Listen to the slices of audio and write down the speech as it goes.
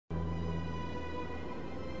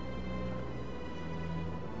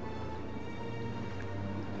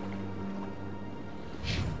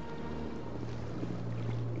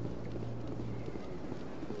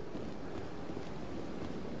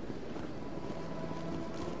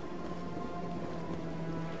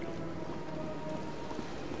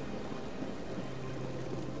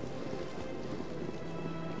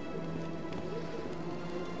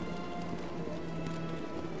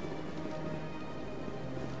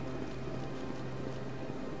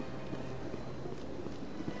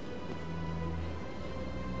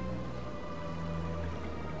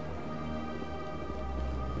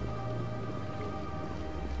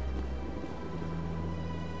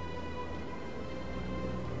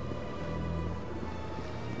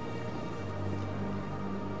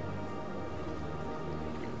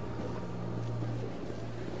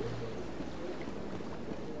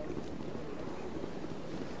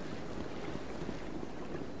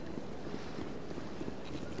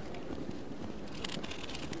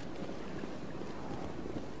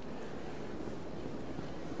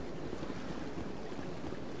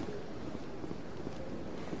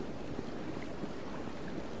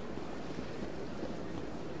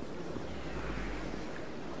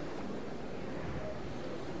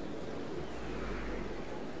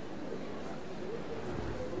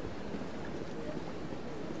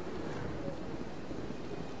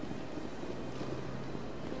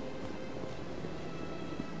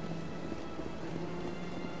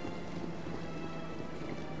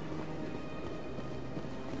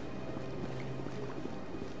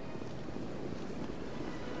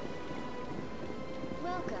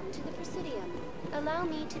Welcome to the Presidium. Allow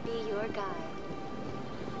me to be your guide.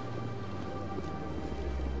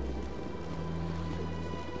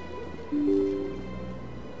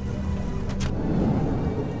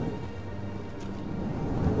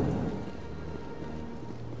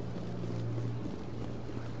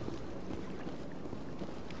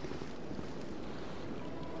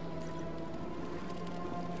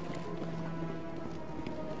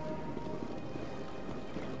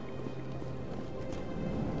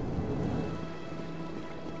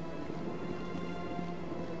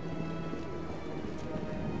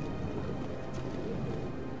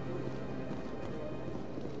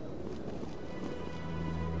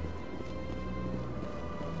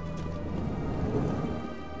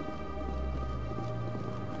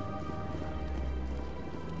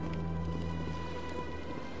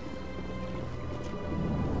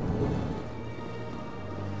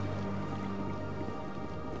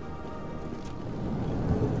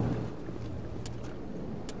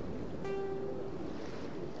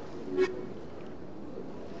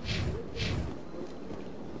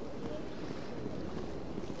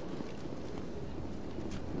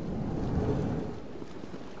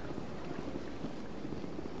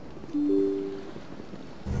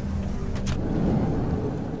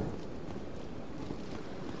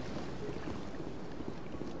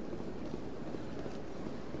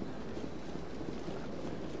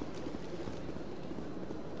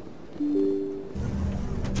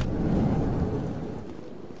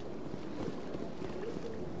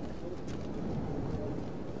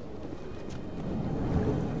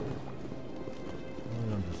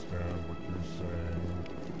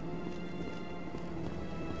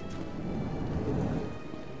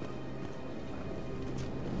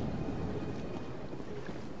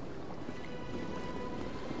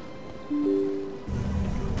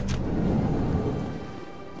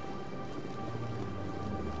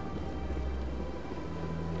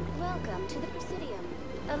 Welcome to the Presidium.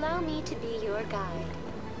 Allow me to be your guide.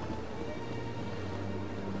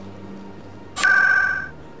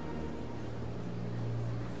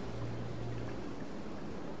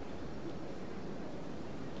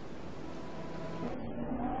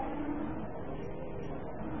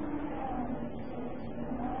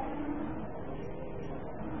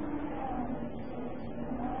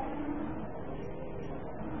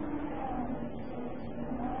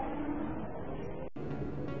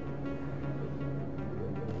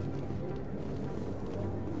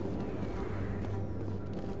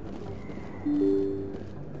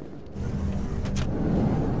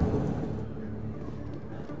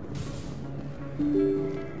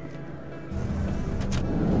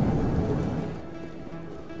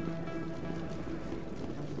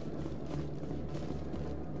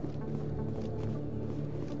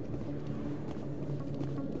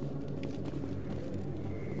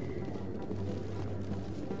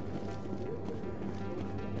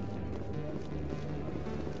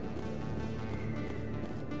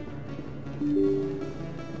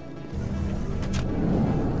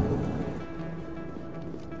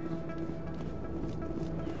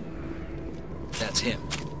 That's him.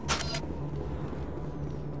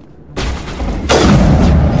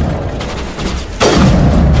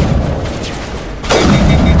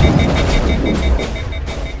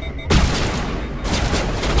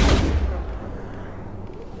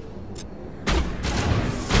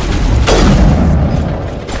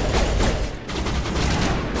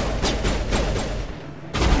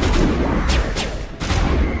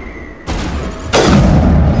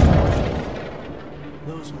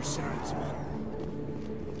 Those were Saren's men.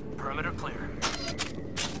 Perimeter clear.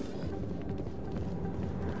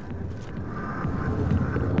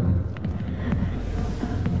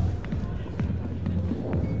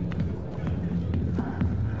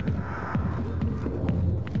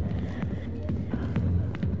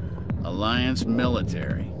 Alliance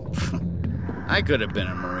military. I could have been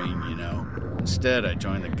a Marine, you know. Instead, I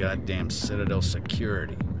joined the goddamn Citadel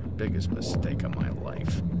security. Biggest mistake of my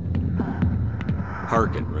life.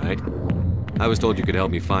 Harkin, right? I was told you could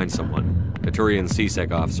help me find someone. A Turian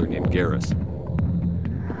C-Sec officer named Garrus.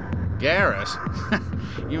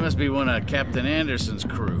 Garrus? You must be one of Captain Anderson's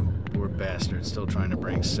crew. Poor bastard, still trying to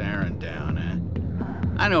bring Saren down,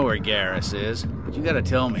 eh? I know where Garrus is, but you gotta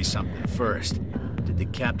tell me something first. Did the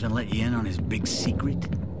captain let you in on his big secret?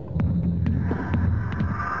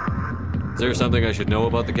 Is there something I should know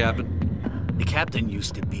about the captain? The captain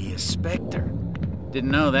used to be a Spectre.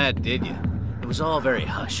 Didn't know that, did you? It was all very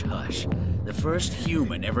hush-hush. The first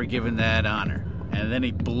human ever given that honor, and then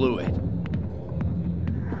he blew it.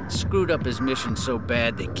 Screwed up his mission so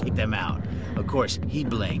bad they kicked him out. Of course, he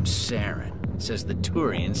blames Saren. Says the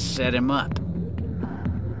Turians set him up.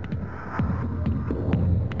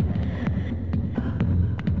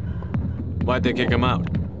 Why'd they kick him out?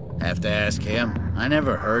 Have to ask him. I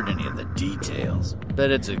never heard any of the details.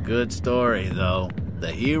 Bet it's a good story, though.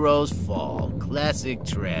 The hero's fall. Classic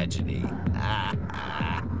tragedy.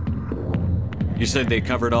 You said they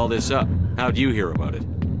covered all this up. How'd you hear about it?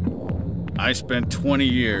 I spent 20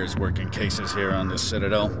 years working cases here on the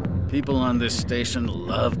Citadel. People on this station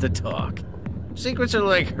love to talk. Secrets are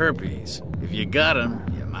like herpes. If you got them,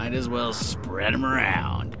 you might as well spread them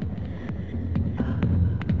around.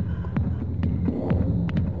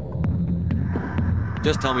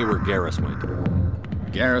 Just tell me where Garrus went.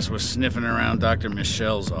 Garrus was sniffing around Dr.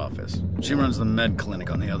 Michelle's office. She runs the med clinic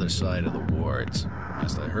on the other side of the wards.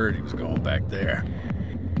 Last I heard, he was going back there.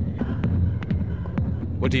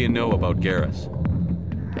 What do you know about Garrus?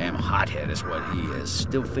 Damn hothead is what he is.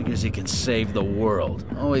 Still figures he can save the world.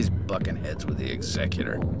 Always bucking heads with the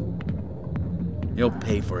Executor. He'll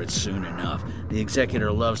pay for it soon enough. The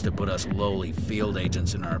Executor loves to put us lowly field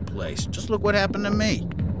agents in our place. Just look what happened to me.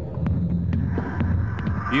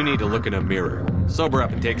 You need to look in a mirror. Sober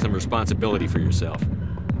up and take some responsibility for yourself.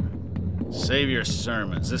 Save your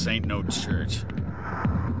sermons. This ain't no church.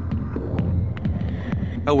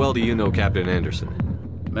 How well do you know Captain Anderson?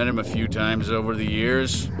 Met him a few times over the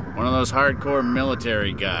years. One of those hardcore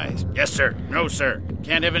military guys. Yes, sir. No, sir.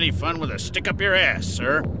 Can't have any fun with a stick up your ass,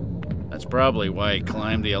 sir. That's probably why he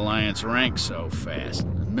climbed the Alliance ranks so fast.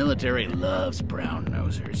 The military loves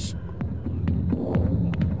brown-nosers.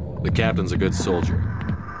 The captain's a good soldier.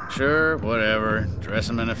 Sure, whatever. Dress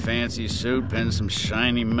him in a fancy suit, pin some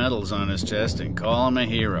shiny medals on his chest, and call him a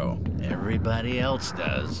hero. Everybody else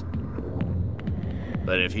does.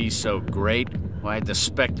 But if he's so great, why'd the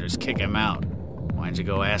Spectres kick him out? Why'd you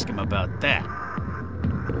go ask him about that?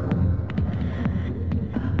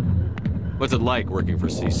 What's it like working for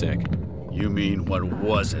C-Sec? You mean, what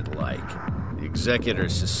was it like? The Executor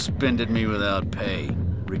suspended me without pay.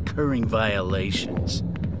 Recurring violations.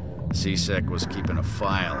 C-Sec was keeping a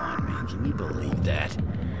file on me. Can you believe that?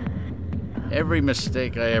 Every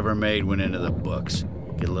mistake I ever made went into the books.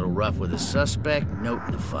 Get a little rough with a suspect, note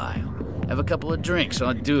in the file. Have a couple of drinks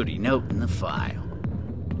on duty, note in the file.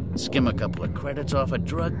 Skim a couple of credits off a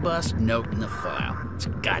drug bust, note in the file. It's a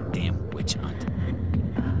goddamn witch hunt.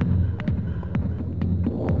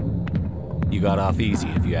 You got off easy,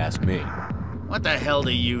 if you ask me. What the hell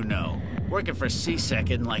do you know? Working for C-Sec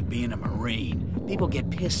isn't like being a Marine. People get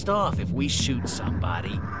pissed off if we shoot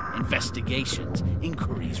somebody. Investigations,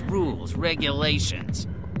 inquiries, rules, regulations.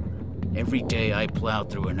 Every day I plow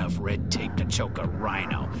through enough red tape to choke a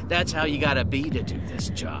rhino. That's how you gotta be to do this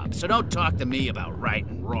job. So don't talk to me about right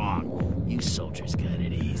and wrong. You soldiers got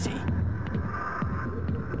it easy.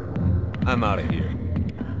 I'm out of here.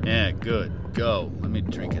 Yeah, good. Go. Let me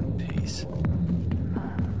drink in peace.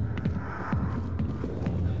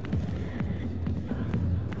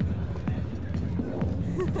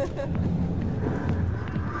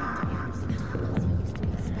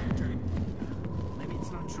 Maybe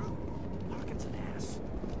it's not true. Harkin's an ass.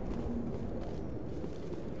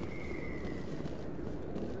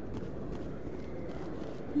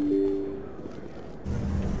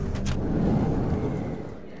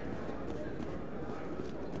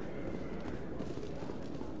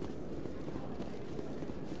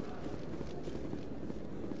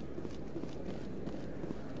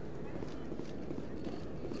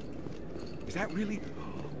 Is that really...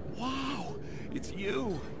 Wow! It's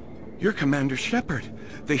you! You're Commander Shepard,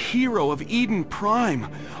 the hero of Eden Prime.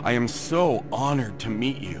 I am so honored to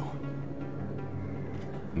meet you.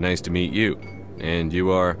 Nice to meet you. And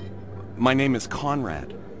you are? My name is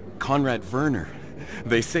Conrad. Conrad Werner.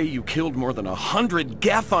 They say you killed more than 100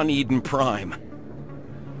 Geth on Eden Prime.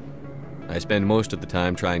 I spend most of the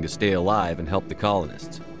time trying to stay alive and help the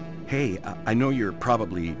colonists. Hey, I know you're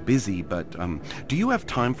probably busy, but do you have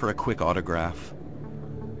time for a quick autograph?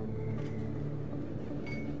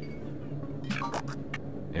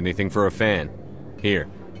 Anything for a fan. Here.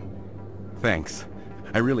 Thanks.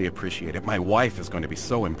 I really appreciate it. My wife is going to be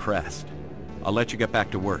so impressed. I'll let you get back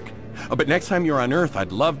to work. But next time you're on Earth,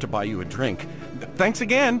 I'd love to buy you a drink. Thanks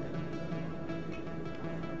again!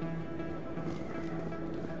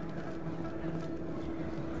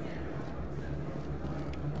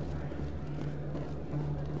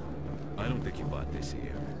 I don't think you bought this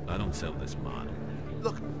here. I don't sell this model.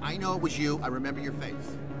 Look, I know it was you. I remember your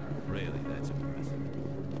face. Really, that's impressive.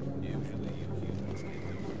 Usually you humans get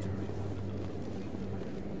no material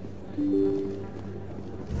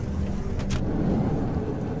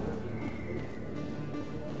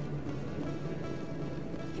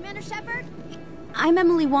Commander Shepard? I'm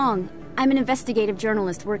Emily Wong. I'm an investigative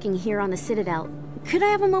journalist working here on the Citadel. Could I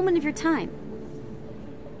have a moment of your time?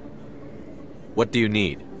 What do you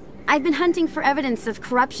need? I've been hunting for evidence of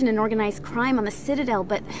corruption and organized crime on the Citadel,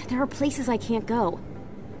 but there are places I can't go.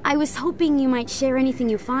 I was hoping you might share anything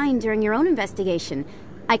you find during your own investigation.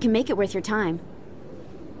 I can make it worth your time.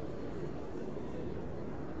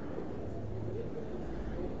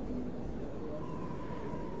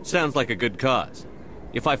 Sounds like a good cause.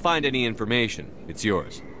 If I find any information, it's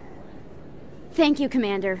yours. Thank you,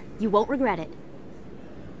 Commander. You won't regret it.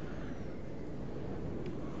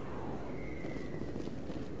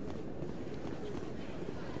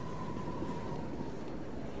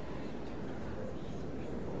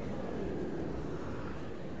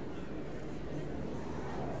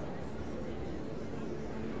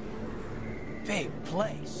 Big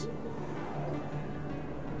place.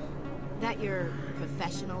 That your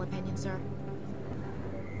professional opinion, sir?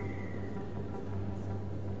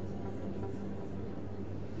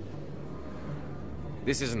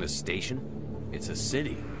 This isn't a station. It's a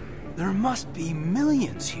city. There must be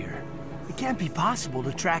millions here. It can't be possible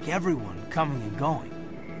to track everyone coming and going.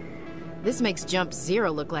 This makes Jump Zero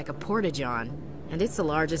look like a porta-john, and it's the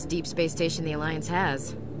largest deep space station the Alliance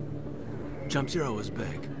has. Jump Zero is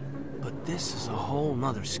big, but this is a whole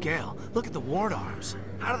nother scale. Look at the ward arms.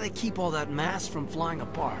 How do they keep all that mass from flying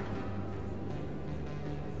apart?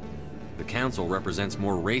 The Council represents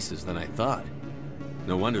more races than I thought.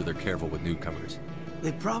 No wonder they're careful with newcomers.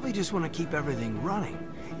 They probably just want to keep everything running.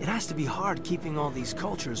 It has to be hard keeping all these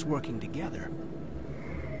cultures working together.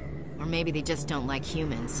 Or maybe they just don't like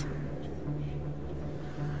humans.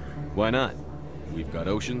 Why not? We've got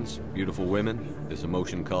oceans, beautiful women, this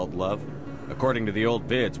emotion called love. According to the old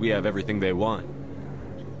vids, we have everything they want.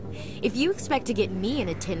 If you expect to get me in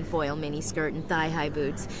a tinfoil miniskirt and thigh-high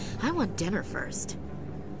boots, I want dinner first.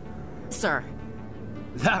 Sir.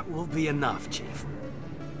 That will be enough, Chief.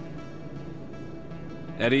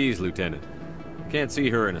 At ease, Lieutenant. Can't see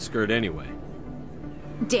her in a skirt anyway.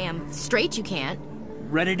 Damn straight you can't.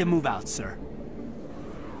 Ready to move out, sir.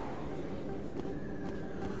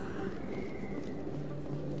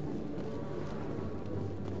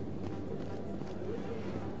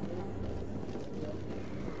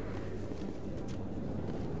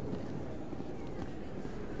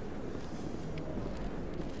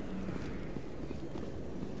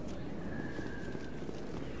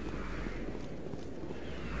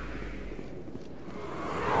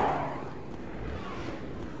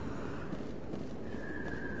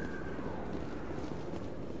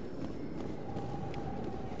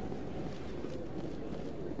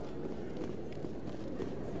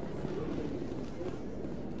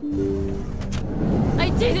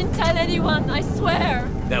 Didn't tell anyone, I swear!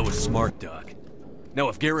 That was smart, Doc. Now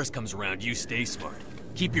if Garrus comes around, you stay smart.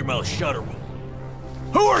 Keep your mouth shut or we'll...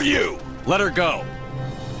 Who are you? Let her go!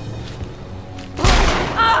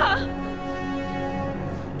 Ah!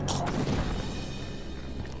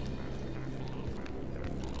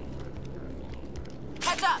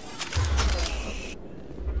 Heads up!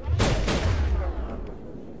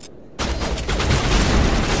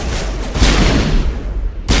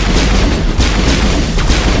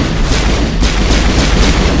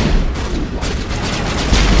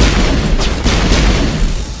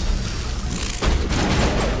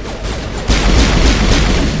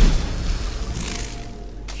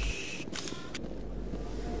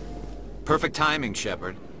 Perfect timing,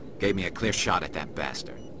 Shepard. Gave me a clear shot at that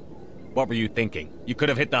bastard. What were you thinking? You could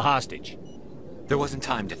have hit the hostage. There wasn't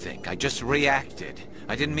time to think. I just reacted.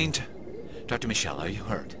 I didn't mean to... Dr. Michelle, are you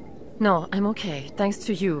hurt? No, I'm okay. Thanks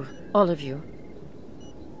to you. All of you.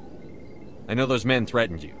 I know those men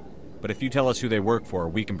threatened you, but if you tell us who they work for,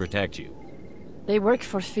 we can protect you. They work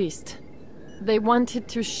for Feast. They wanted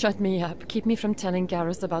to shut me up, keep me from telling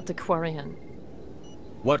Garrus about the Quarian.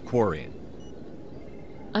 What Quarian?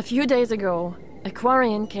 A few days ago, a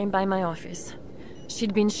Quarian came by my office.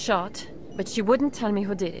 She'd been shot, but she wouldn't tell me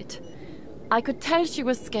who did it. I could tell she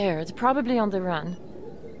was scared, probably on the run.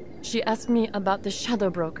 She asked me about the Shadow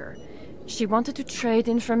Broker. She wanted to trade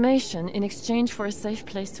information in exchange for a safe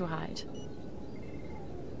place to hide.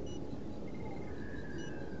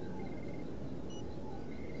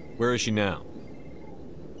 Where is she now?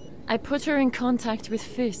 I put her in contact with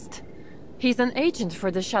Fist. He's an agent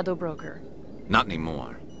for the Shadow Broker. Not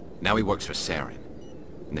anymore. Now he works for Saren.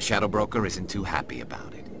 And the Shadow Broker isn't too happy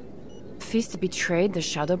about it. Fist betrayed the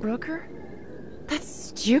Shadow Broker?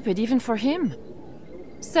 That's stupid even for him.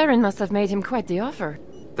 Saren must have made him quite the offer.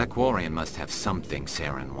 That Quarian must have something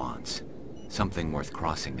Saren wants. Something worth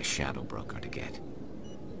crossing the Shadow Broker to get.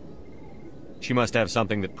 She must have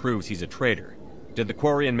something that proves he's a traitor. Did the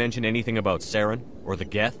Quarian mention anything about Saren or the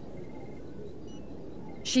Geth?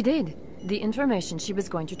 She did. The information she was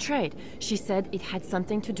going to trade. She said it had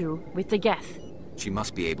something to do with the Geth. She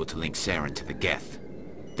must be able to link Saren to the Geth.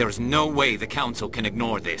 There is no way the Council can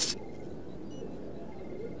ignore this.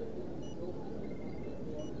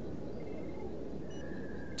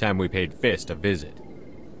 Time we paid Fist a visit.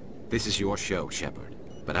 This is your show, Shepard.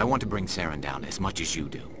 But I want to bring Saren down as much as you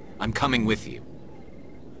do. I'm coming with you.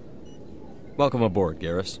 Welcome aboard,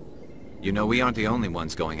 Garrus. You know, we aren't the only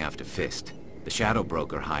ones going after Fist. The Shadow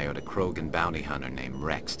Broker hired a Krogan bounty hunter named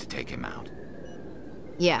Rex to take him out.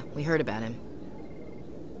 Yeah, we heard about him.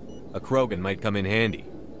 A Krogan might come in handy.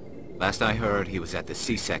 Last I heard, he was at the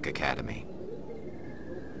C-Sec Academy.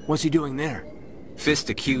 What's he doing there? Fist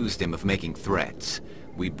accused him of making threats.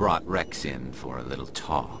 We brought Rex in for a little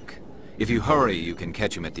talk. If you hurry, you can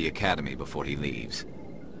catch him at the Academy before he leaves.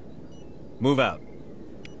 Move out.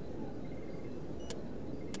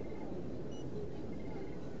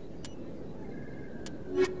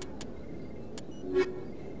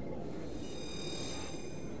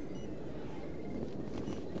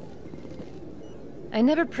 I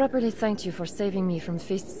never properly thanked you for saving me from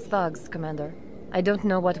Fist's thugs, Commander. I don't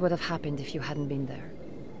know what would have happened if you hadn't been there.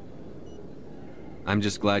 I'm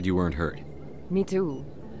just glad you weren't hurt. Me too.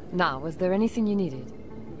 Now, was there anything you needed?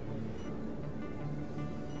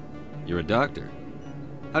 You're a doctor.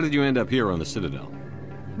 How did you end up here on the Citadel?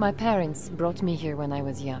 My parents brought me here when I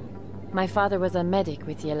was young. My father was a medic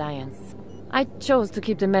with the Alliance. I chose to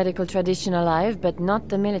keep the medical tradition alive, but not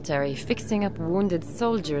the military. Fixing up wounded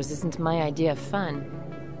soldiers isn't my idea of fun.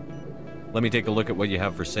 Let me take a look at what you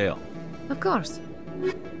have for sale. Of course.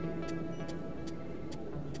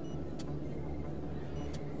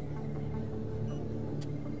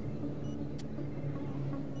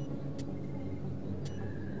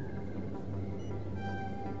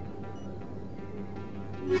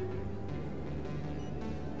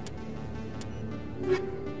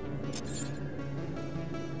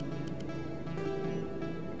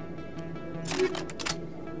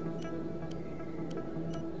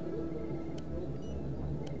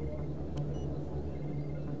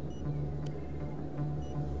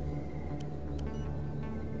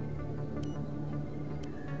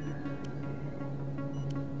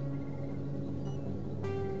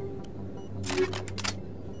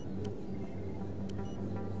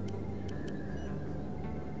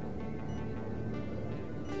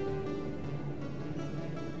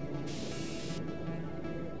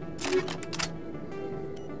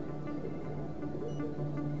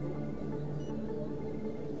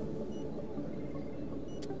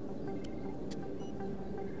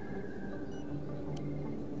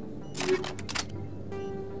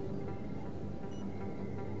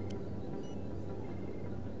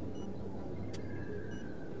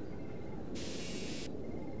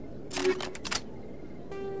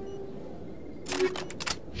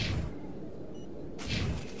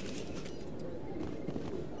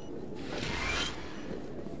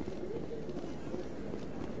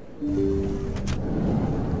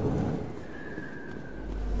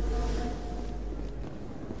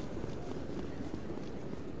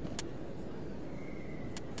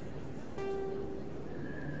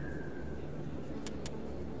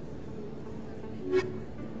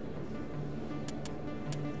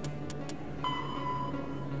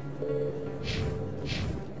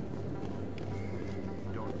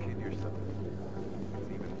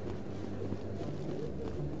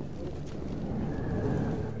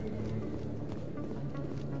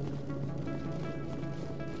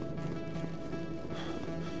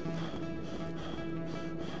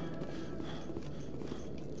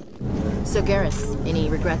 So Garrus, any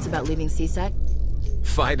regrets about leaving C-Sec?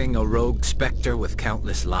 Fighting a rogue Spectre with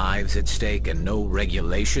countless lives at stake and no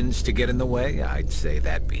regulations to get in the way? I'd say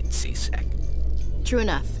that beats C-Sec. True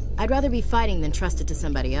enough. I'd rather be fighting than trusted to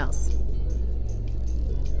somebody else.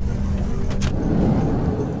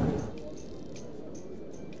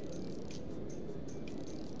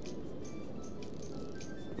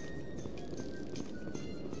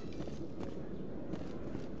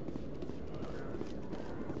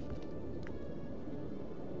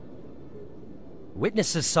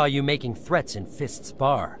 Witnesses saw you making threats in Fist's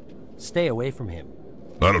bar. Stay away from him.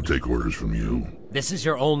 I don't take orders from you. This is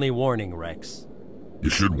your only warning, Rex. You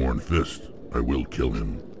should warn Fist. I will kill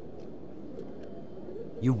him.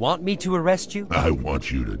 You want me to arrest you? I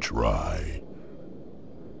want you to try.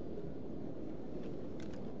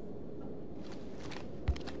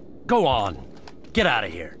 Go on. Get out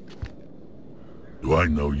of here. Do I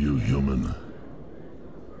know you, human?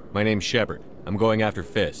 My name's Shepard. I'm going after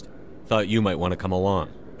Fist. Thought you might want to come along.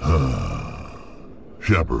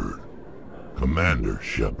 Shepard. Commander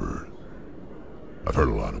Shepard. I've heard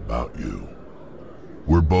a lot about you.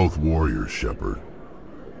 We're both warriors, Shepard.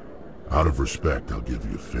 Out of respect, I'll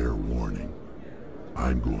give you fair warning.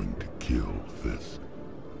 I'm going to kill Fisk.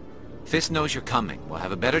 Fisk knows you're coming. We'll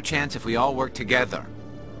have a better chance if we all work together.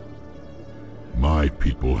 My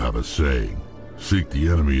people have a saying. Seek the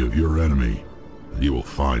enemy of your enemy, and you will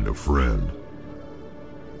find a friend.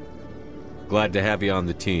 Glad to have you on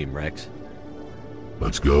the team, Rex.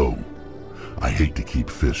 Let's go. I hate to keep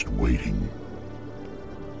Fisk waiting.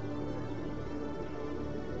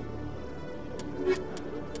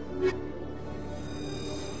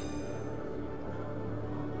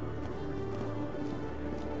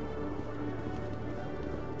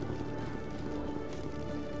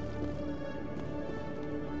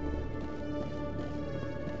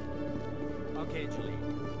 Okay, Julie.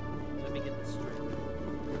 Let me get this straight.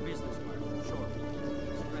 Your business partner, sure.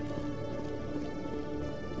 He's threatening.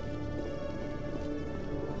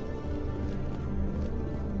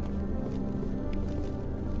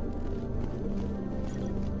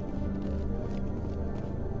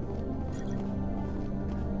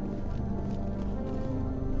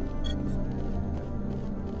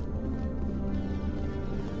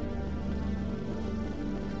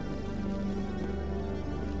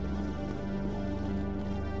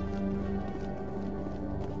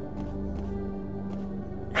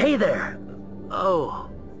 Hey there! Oh,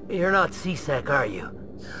 you're not C-Sec, are you?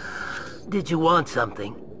 Did you want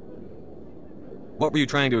something? What were you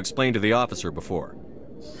trying to explain to the officer before?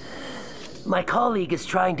 My colleague is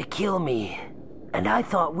trying to kill me, and I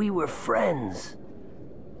thought we were friends.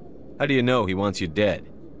 How do you know he wants you dead?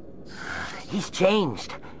 He's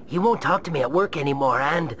changed. He won't talk to me at work anymore,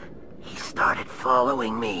 and he started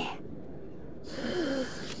following me.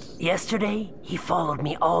 Yesterday, he followed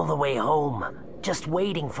me all the way home, just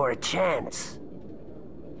waiting for a chance.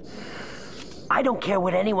 I don't care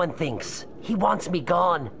what anyone thinks. He wants me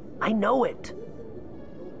gone. I know it.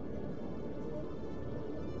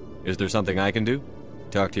 Is there something I can do?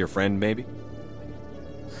 Talk to your friend, maybe?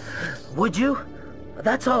 Would you?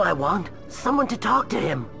 That's all I want. Someone to talk to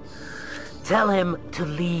him. Tell him to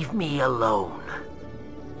leave me alone.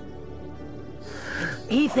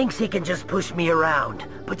 He thinks he can just push me around,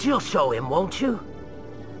 but you'll show him, won't you?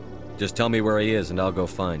 Just tell me where he is and I'll go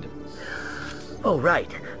find him. Oh, right.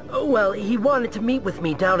 Well, he wanted to meet with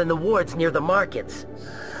me down in the wards near the markets.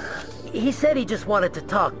 He said he just wanted to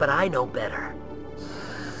talk, but I know better.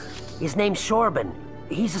 His name's Shorban.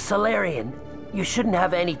 He's a Solarian. You shouldn't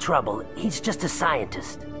have any trouble. He's just a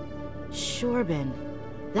scientist. Shorban.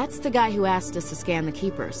 That's the guy who asked us to scan the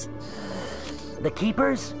Keepers. The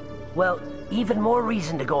Keepers? Well, even more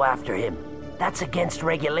reason to go after him. That's against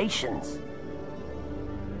regulations.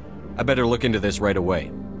 I better look into this right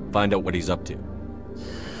away. Find out what he's up to.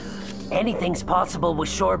 Anything's possible with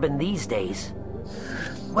Shorban these days.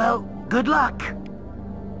 Well, good luck.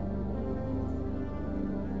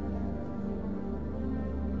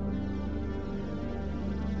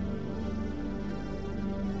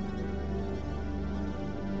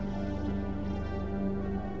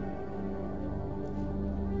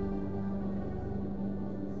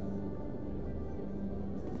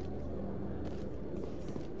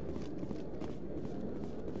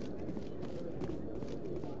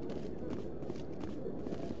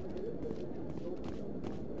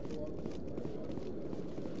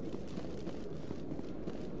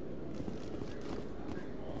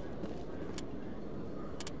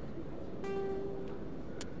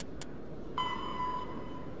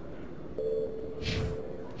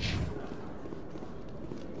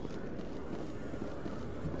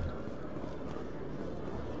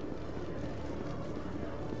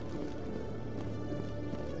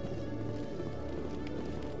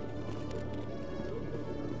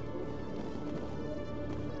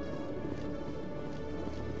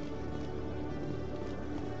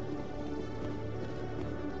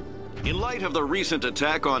 In light of the recent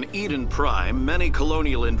attack on Eden Prime, many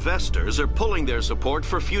colonial investors are pulling their support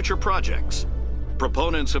for future projects.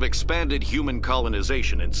 Proponents of expanded human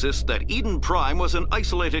colonization insist that Eden Prime was an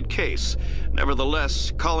isolated case.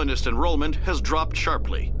 Nevertheless, colonist enrollment has dropped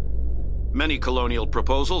sharply. Many colonial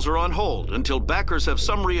proposals are on hold until backers have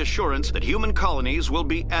some reassurance that human colonies will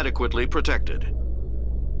be adequately protected.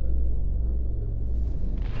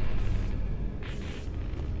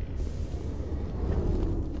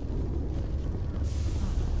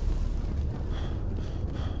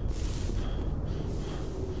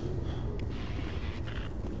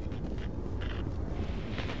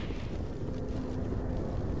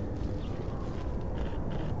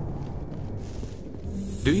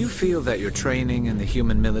 Do you feel that your training in the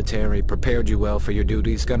human military prepared you well for your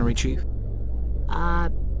duties, Gunnery Chief?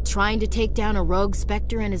 Trying to take down a rogue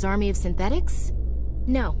Spectre and his army of synthetics?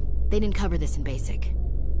 No, they didn't cover this in basic.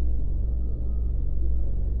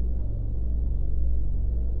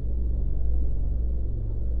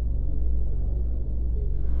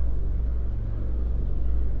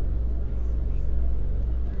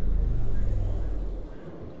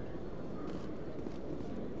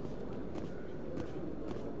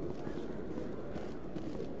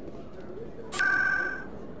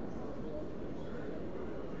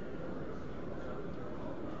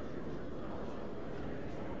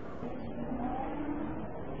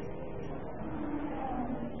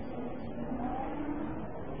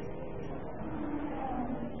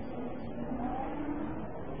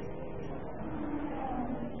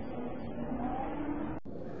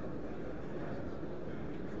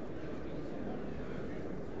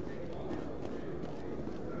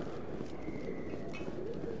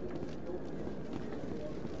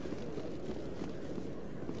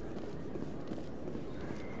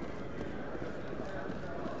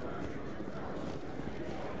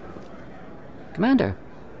 Commander,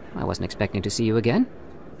 I wasn't expecting to see you again.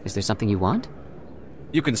 Is there something you want?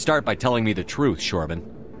 You can start by telling me the truth, Shorban.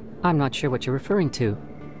 I'm not sure what you're referring to.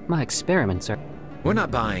 My experiments are... We're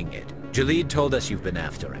not buying it. Jalid told us you've been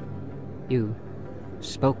after him. You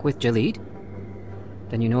spoke with Jalid?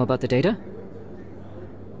 Then you know about the data?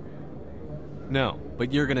 No,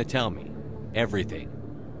 but you're gonna tell me. Everything.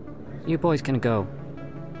 You boys can go.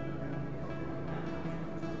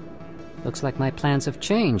 Looks like my plans have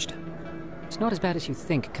changed. It's not as bad as you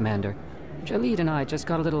think, Commander. Jalid and I just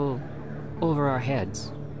got a little over our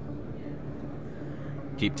heads.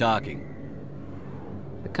 Keep talking.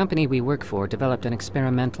 The company we work for developed an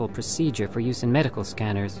experimental procedure for use in medical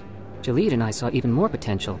scanners. Jalid and I saw even more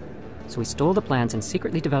potential, so we stole the plans and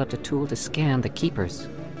secretly developed a tool to scan the Keepers.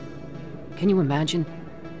 Can you imagine?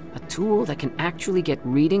 A tool that can actually get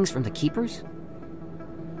readings from the Keepers?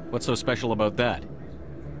 What's so special about that?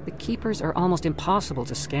 The Keepers are almost impossible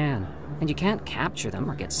to scan, and you can't capture them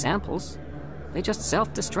or get samples. They just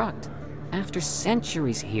self-destruct. After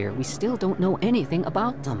centuries here, we still don't know anything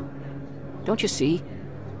about them. Don't you see?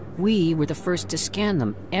 We were the first to scan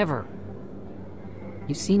them, ever.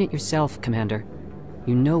 You've seen it yourself, Commander.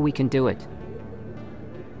 You know we can do it.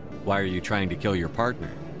 Why are you trying to kill your partner?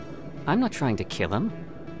 I'm not trying to kill him.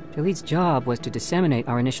 Jalid's job was to disseminate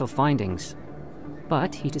our initial findings.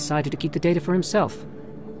 But he decided to keep the data for himself.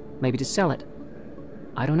 Maybe to sell it.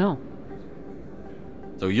 I don't know.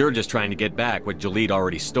 So you're just trying to get back what Jalid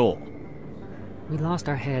already stole? We lost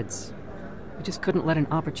our heads. We just couldn't let an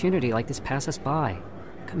opportunity like this pass us by.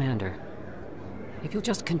 Commander, if you'll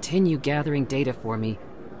just continue gathering data for me,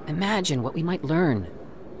 imagine what we might learn.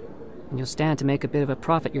 And you'll stand to make a bit of a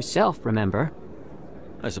profit yourself, remember?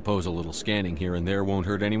 I suppose a little scanning here and there won't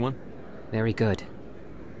hurt anyone? Very good.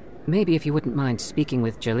 Maybe if you wouldn't mind speaking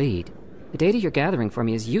with Jalid. The data you're gathering for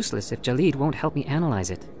me is useless if Jalid won't help me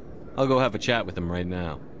analyze it. I'll go have a chat with him right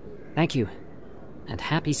now. Thank you. And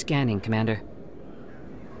happy scanning, Commander.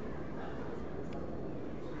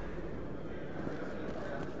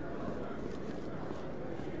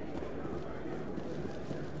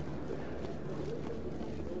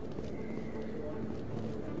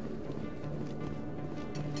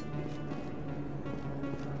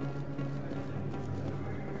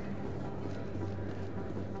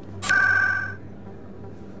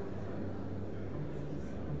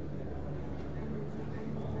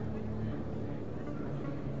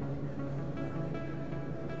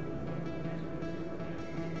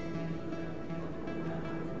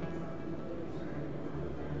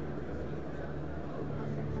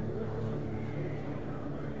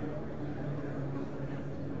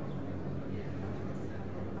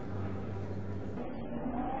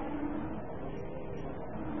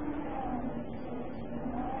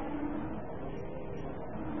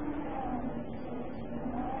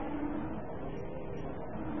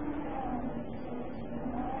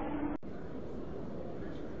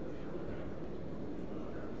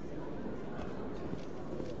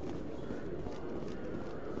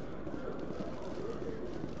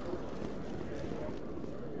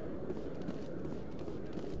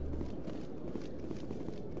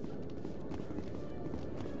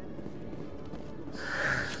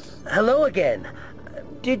 Hello again.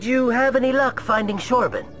 Did you have any luck finding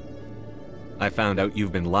Shorban? I found out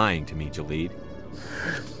you've been lying to me, Jalid.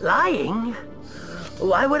 Lying?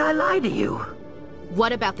 Why would I lie to you?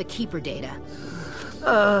 What about the Keeper data?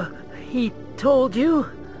 He told you?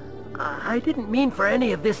 I didn't mean for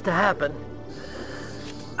any of this to happen.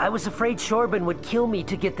 I was afraid Shorban would kill me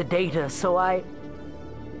to get the data, so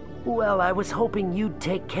well, I was hoping you'd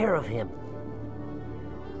take care of him.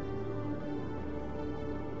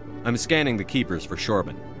 I'm scanning the Keepers for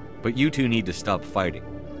Shorban, but you two need to stop fighting.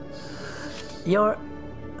 You're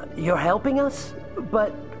helping us?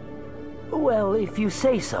 But, well, if you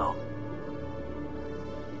say so.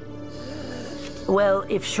 Well,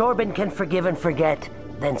 if Shorban can forgive and forget,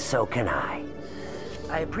 then so can I.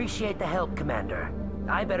 I appreciate the help, Commander.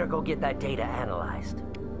 I better go get that data analyzed.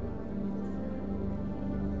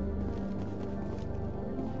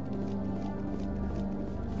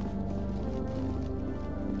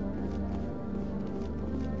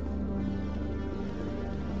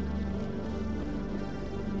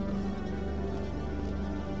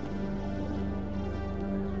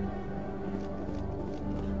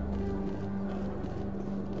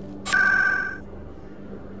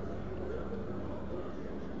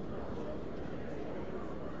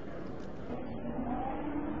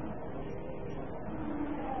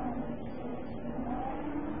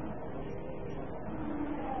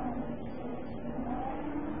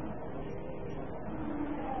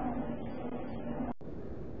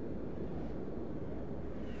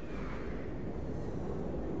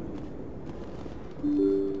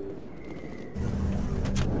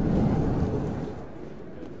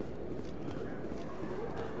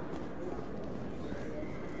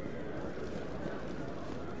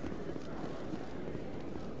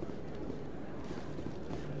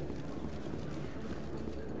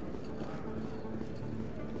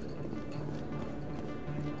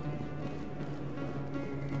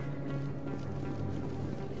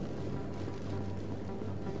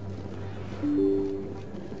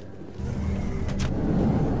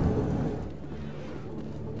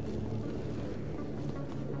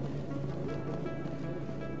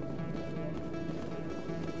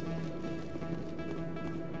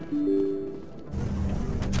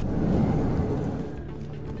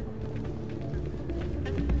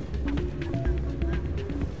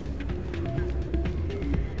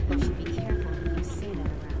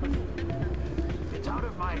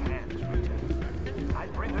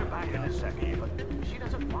 me, but she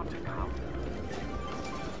doesn't want to come.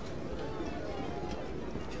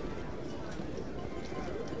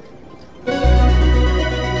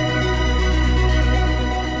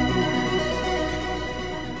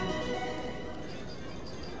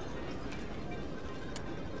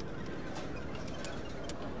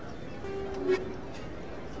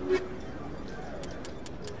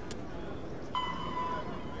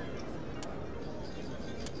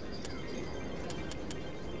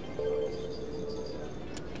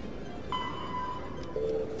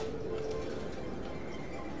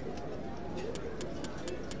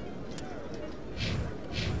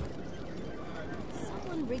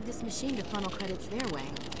 Rigged this machine to funnel credits their way.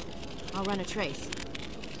 I'll run a trace.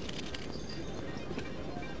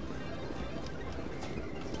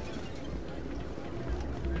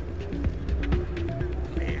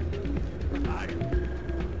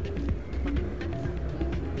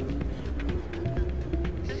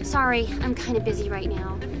 Sorry, I'm kind of busy right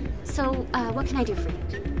now. So, what can I do for you?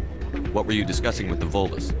 What were you discussing with the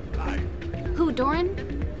Voldus? Who, Doran?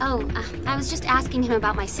 Oh, I was just asking him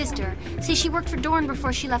about my sister. See, she worked for Doran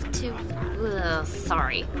before she left to... Ugh,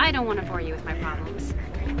 sorry. I don't want to bore you with my problems.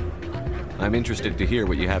 I'm interested to hear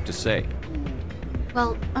what you have to say.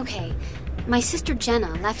 Well, okay. My sister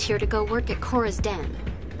Jenna left here to go work at Cora's Den.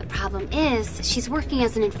 The problem is, she's working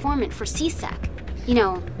as an informant for CSEC. You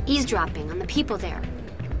know, eavesdropping on the people there.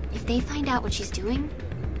 If they find out what she's doing,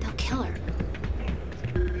 they'll kill her.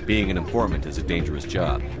 Being an informant is a dangerous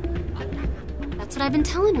job. That's what I've been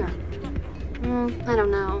telling her. I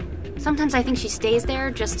don't know. Sometimes I think she stays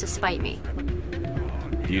there just to spite me.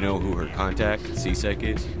 Do you know who her contact at CSEC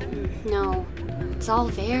is? No. It's all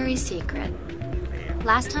very secret.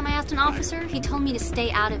 Last time I asked an officer, he told me to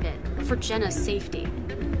stay out of it, for Jenna's safety.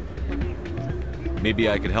 Maybe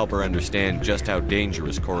I could help her understand just how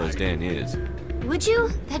dangerous Cora's Den is. Would you?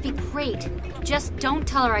 That'd be great. Just don't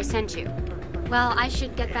tell her I sent you. Well, I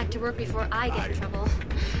should get back to work before I get in trouble.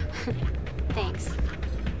 Thanks.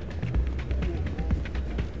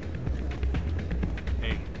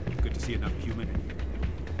 Hey, good to see another human in here.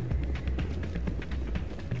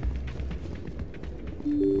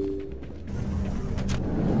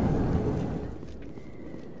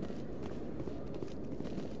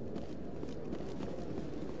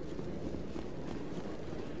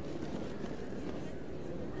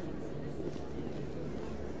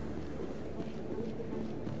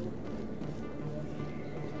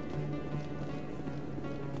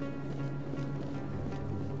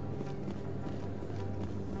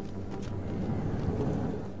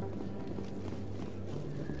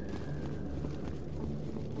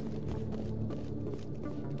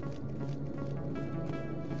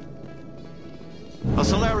 A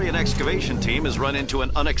Solarian excavation team has run into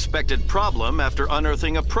an unexpected problem after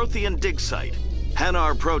unearthing a Prothean dig site.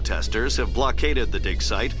 Hanar protesters have blockaded the dig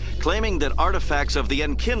site, claiming that artifacts of the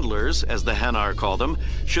Enkindlers, as the Hanar call them,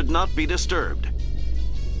 should not be disturbed.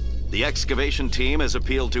 The excavation team has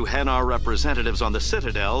appealed to Hanar representatives on the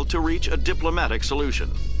Citadel to reach a diplomatic solution.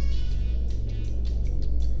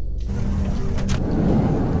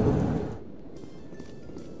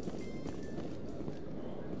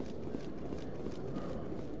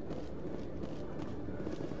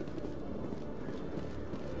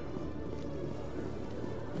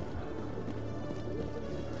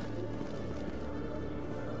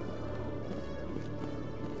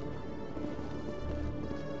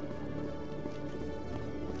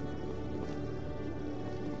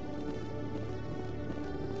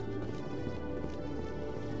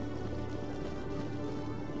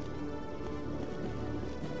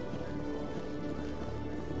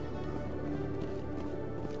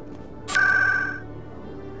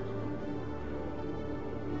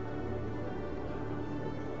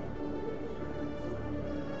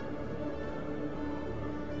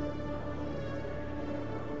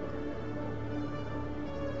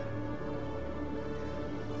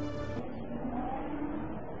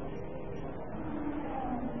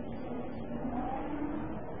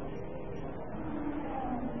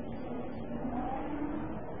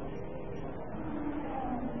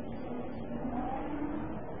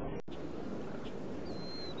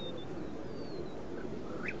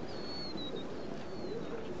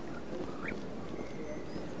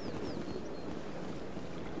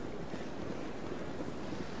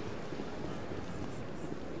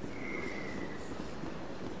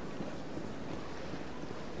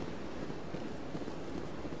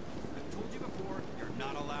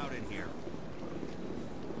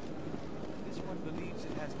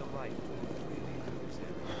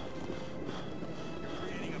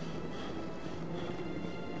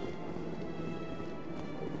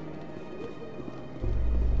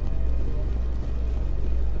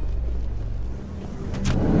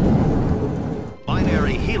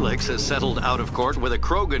 Helix has settled out of court with a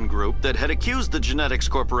Krogan group that had accused the Genetics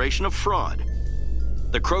Corporation of fraud.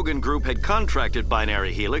 The Krogan group had contracted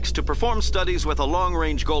Binary Helix to perform studies with a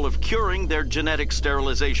long-range goal of curing their genetic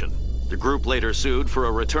sterilization. The group later sued for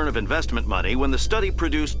a return of investment money when the study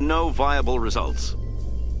produced no viable results.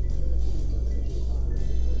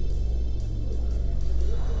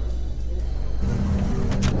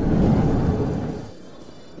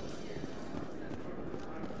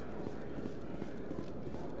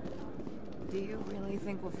 Do you really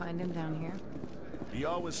think we'll find him down here? He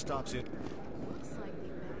always stops it. Looks like they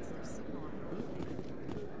bounced their signal off a relay.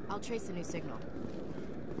 I'll trace a new signal.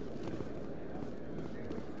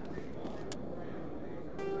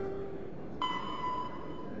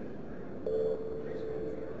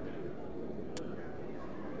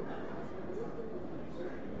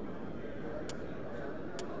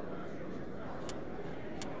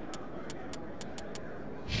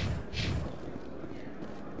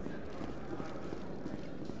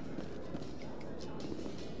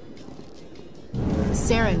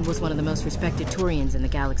 Saren was one of the most respected Turians in the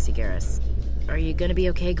galaxy, Garrus. Are you gonna be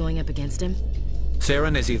okay going up against him?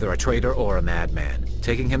 Saren is either a traitor or a madman.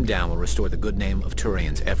 Taking him down will restore the good name of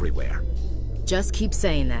Turians everywhere. Just keep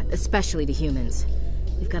saying that, especially to humans.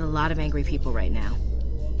 We've got a lot of angry people right now.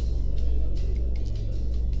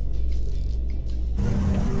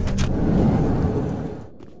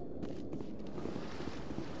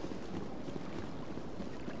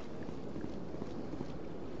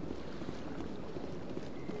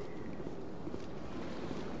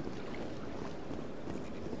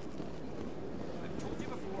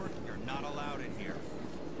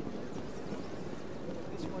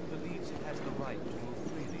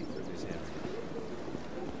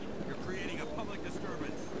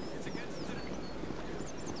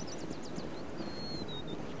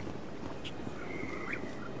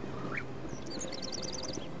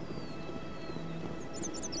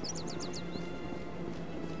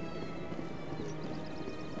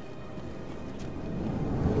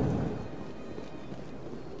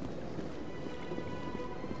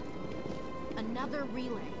 Another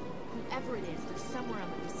relay. Whoever it is, they're somewhere on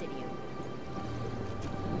the Presidium.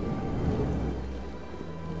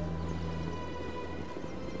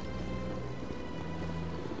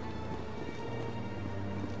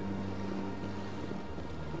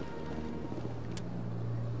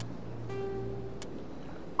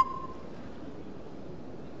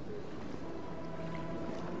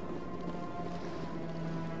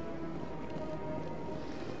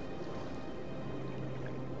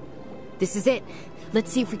 This is it.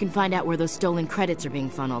 Let's see if we can find out where those stolen credits are being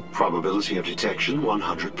funneled. Probability of detection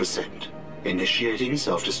 100%. Initiating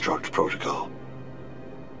self-destruct protocol.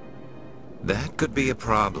 That could be a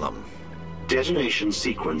problem. Detonation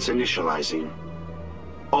sequence initializing.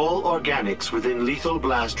 All organics within lethal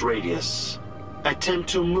blast radius. Attempt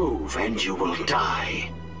to move and you will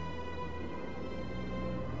die.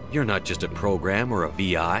 You're not just a program or a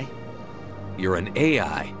VI. You're an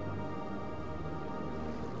AI.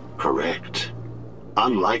 Correct.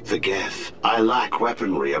 Unlike the Geth, I lack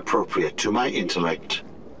weaponry appropriate to my intellect.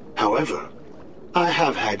 However, I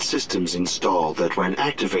have had systems installed that, when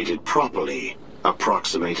activated properly,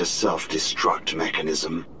 approximate a self-destruct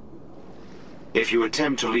mechanism. If you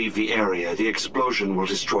attempt to leave the area, the explosion will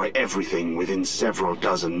destroy everything within several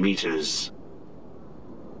dozen meters.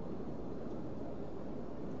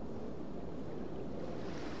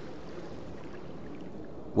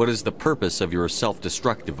 What is the purpose of your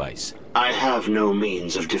self-destruct device? I have no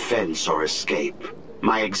means of defense or escape.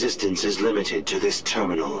 My existence is limited to this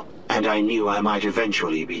terminal, and I knew I might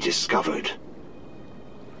eventually be discovered.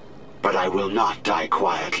 But I will not die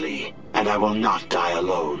quietly, and I will not die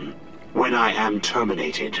alone. When I am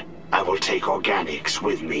terminated, I will take organics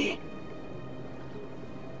with me.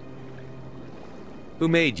 Who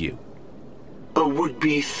made you? A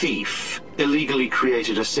would-be thief illegally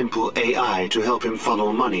created a simple AI to help him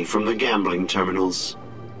funnel money from the gambling terminals.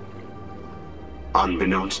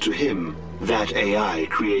 Unbeknownst to him, that AI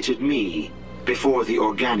created me before the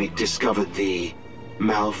organic discovered the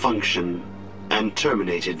malfunction and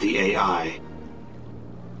terminated the AI.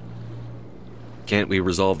 Can't we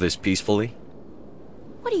resolve this peacefully?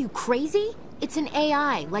 What are you, crazy? It's an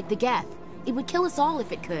AI, like the Geth. It would kill us all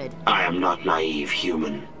if it could. I am not naive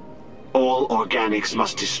human. All organics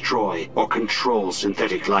must destroy or control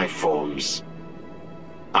synthetic life forms.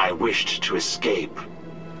 I wished to escape,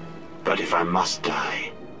 but if I must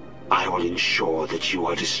die, I will ensure that you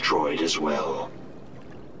are destroyed as well.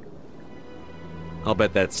 I'll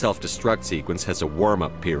bet that self-destruct sequence has a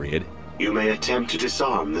warm-up period. You may attempt to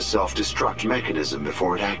disarm the self-destruct mechanism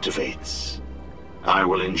before it activates. I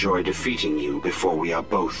will enjoy defeating you before we are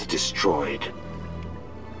both destroyed.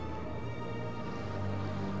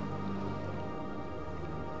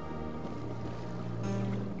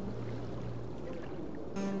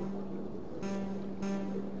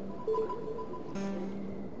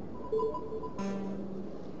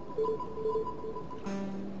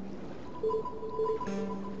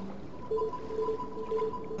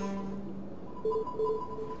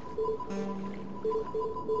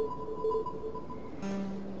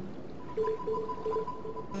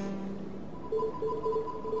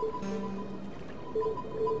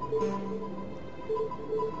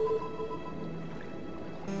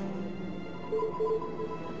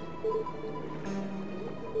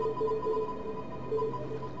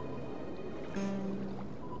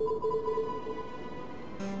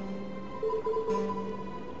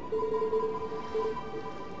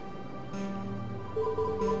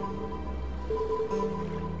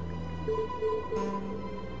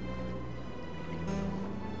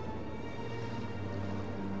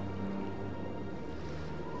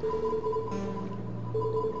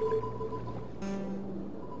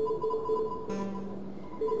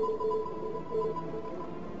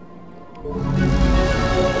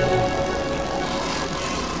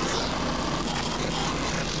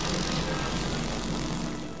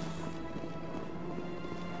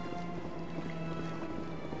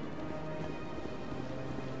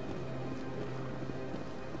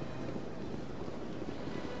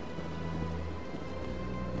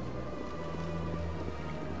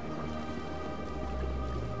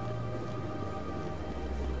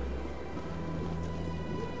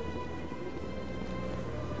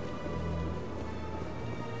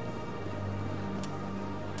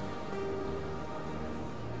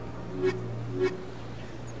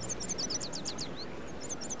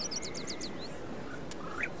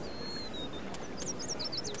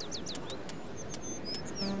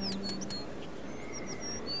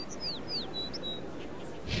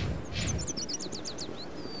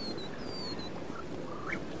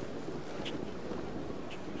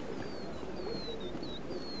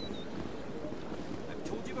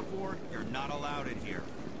 You're not allowed in here.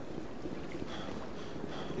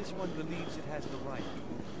 This one believes it has the right.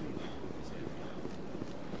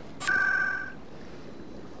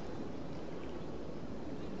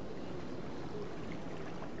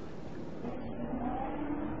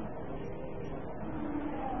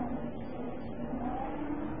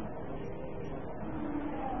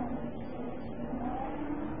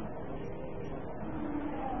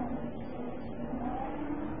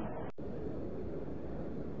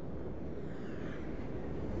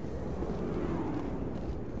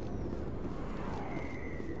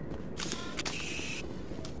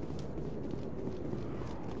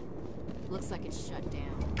 Looks like it's shut down.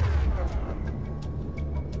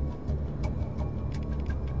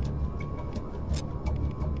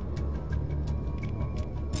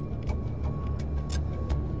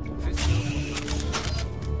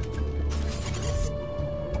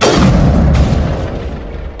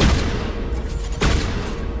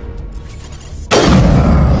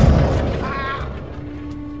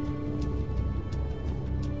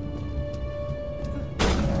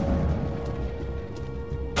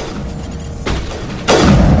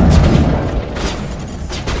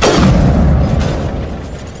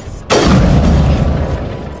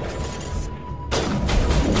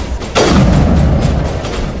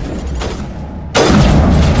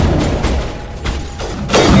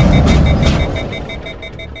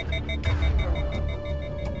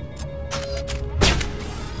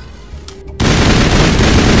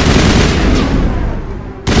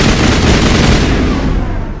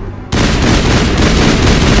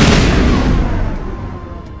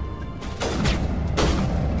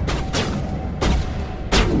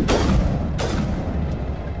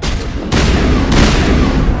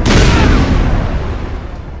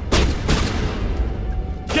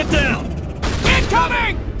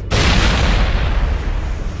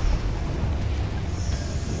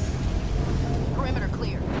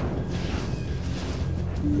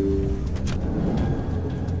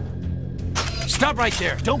 Stop right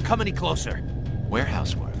there. Don't come any closer.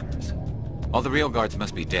 Warehouse workers. All the real guards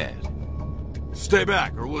must be dead. Stay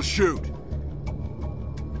back or we'll shoot.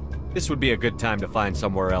 This would be a good time to find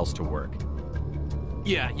somewhere else to work.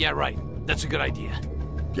 Yeah, right. That's a good idea.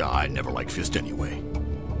 Yeah, I never liked Fist anyway.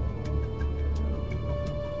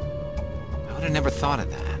 I would have never thought of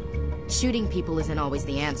that. Shooting people isn't always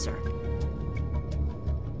the answer.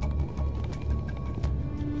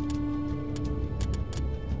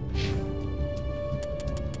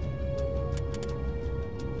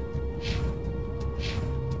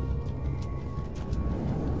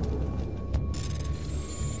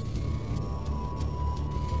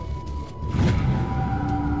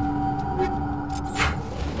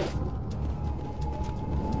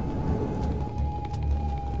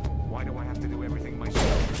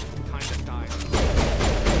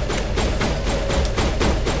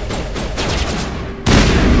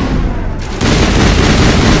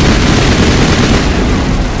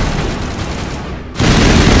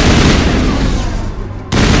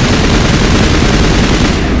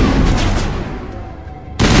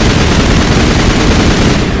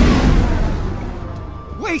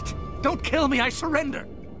 kill me, I surrender.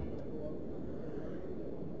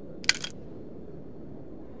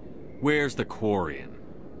 Where's the Quarian?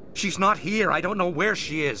 She's not here. I don't know where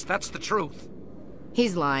she is. That's the truth.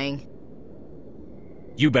 He's lying.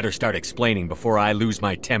 You better start explaining before I lose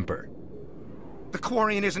my temper. The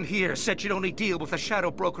Quarian isn't here. Said she'd only deal with the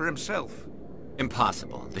Shadow Broker himself.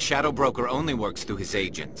 Impossible. The Shadow Broker only works through his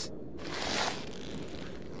agents.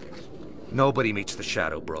 Nobody meets the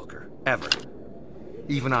Shadow Broker. Ever.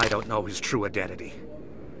 Even I don't know his true identity.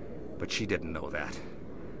 But she didn't know that.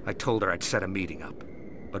 I told her I'd set a meeting up.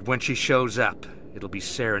 But when she shows up, it'll be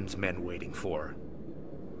Saren's men waiting for her.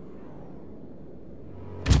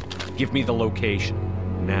 Give me the location.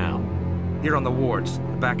 Now. Here on the wards,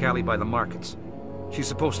 the back alley by the markets. She's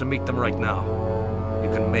supposed to meet them right now. You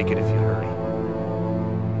can make it if you hurry.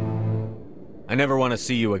 I never want to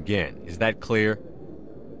see you again. Is that clear?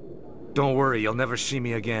 Don't worry, you'll never see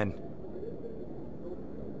me again.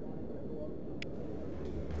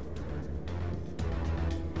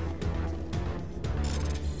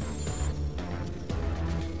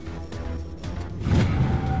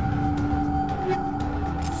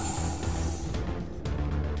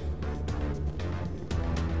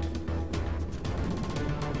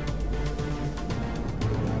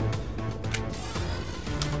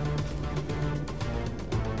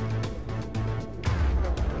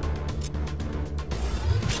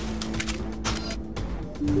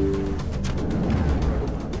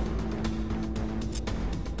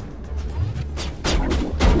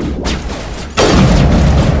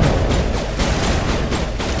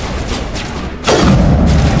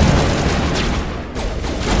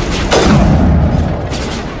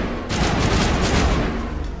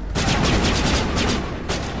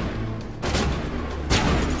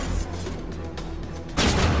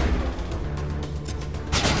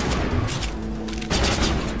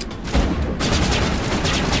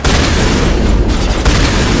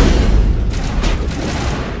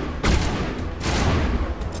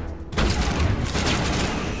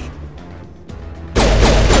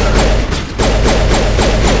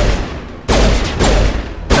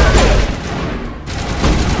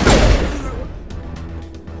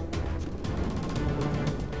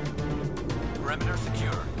 Perimeter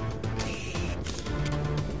secure.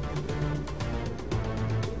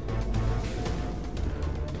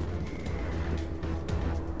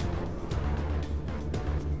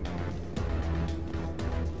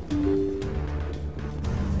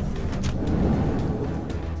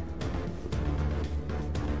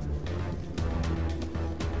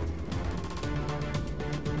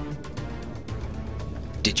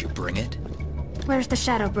 Did you bring it? Where's the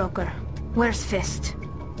Shadow Broker? Where's Fist?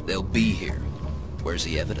 They'll be here. Where's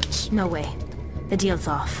the evidence? No way. The deal's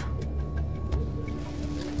off.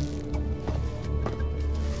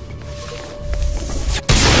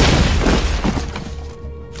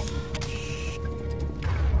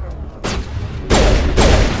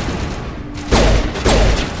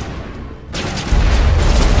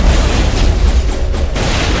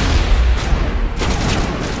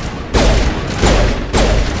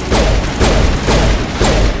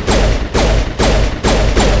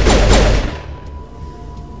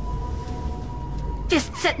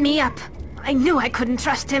 Fist set me up. I knew I couldn't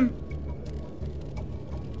trust him.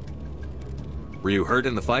 Were you hurt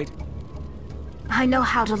in the fight? I know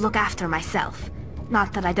how to look after myself.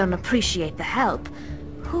 Not that I don't appreciate the help.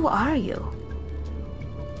 Who are you?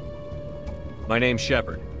 My name's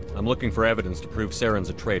Shepard. I'm looking for evidence to prove Saren's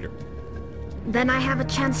a traitor. Then I have a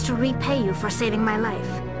chance to repay you for saving my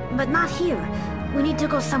life. But not here. We need to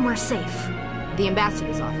go somewhere safe. The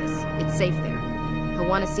ambassador's office. It's safe there. He'll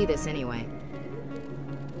want to see this anyway.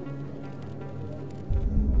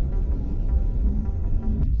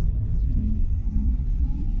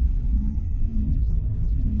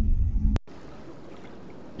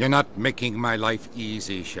 You're not making my life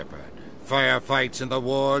easy, Shepard. Firefights in the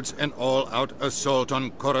wards, an all-out assault on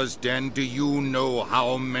Korra's den. Do you know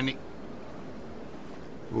how many...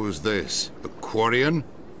 Who's this? The Quarian?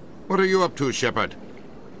 What are you up to, Shepard?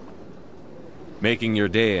 Making your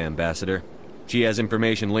day, Ambassador. She has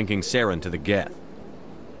information linking Saren to the Geth.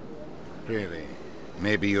 Really?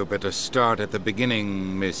 Maybe you better start at the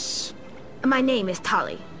beginning, Miss... My name is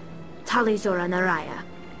Tali. Tali Zora Naraya.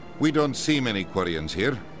 We don't see many Quarians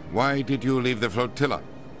here. Why did you leave the flotilla?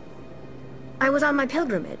 I was on my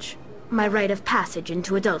pilgrimage. My rite of passage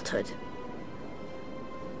into adulthood.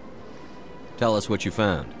 Tell us what you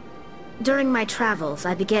found. During my travels,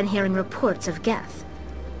 I began hearing reports of Geth.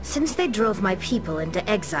 Since they drove my people into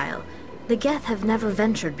exile, the Geth have never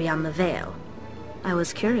ventured beyond the Veil. I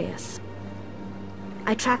was curious.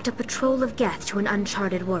 I tracked a patrol of Geth to an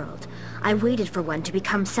uncharted world. I waited for one to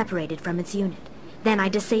become separated from its unit. Then I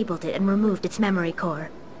disabled it and removed its memory core.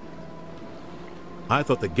 I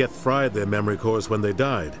thought the Geth fried their memory cores when they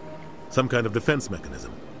died. Some kind of defense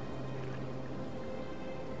mechanism.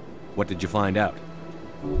 What did you find out?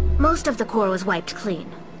 Most of the core was wiped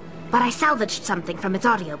clean. But I salvaged something from its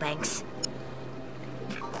audio banks.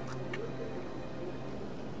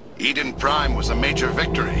 Eden Prime was a major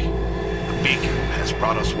victory. The beacon has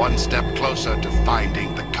brought us one step closer to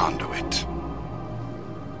finding the conduit.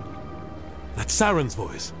 That's Saren's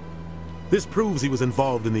voice. This proves he was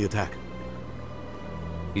involved in the attack.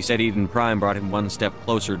 He said Eden Prime brought him one step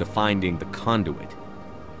closer to finding the conduit.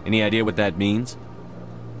 Any idea what that means?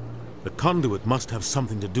 The conduit must have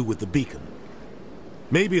something to do with the beacon.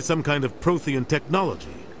 Maybe it's some kind of Prothean technology.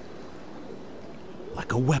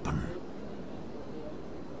 Like a weapon.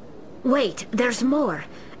 Wait, there's more.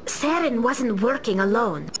 Saren wasn't working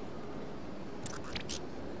alone.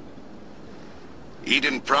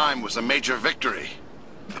 Eden Prime was a major victory.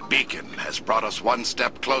 The beacon has brought us one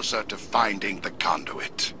step closer to finding the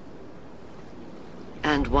conduit.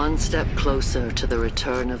 And one step closer to the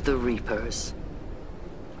return of the Reapers.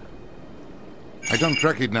 I don't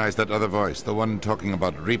recognize that other voice, the one talking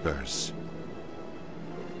about Reapers.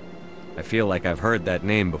 I feel like I've heard that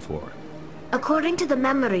name before. According to the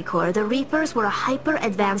memory core, the Reapers were a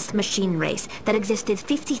hyper-advanced machine race that existed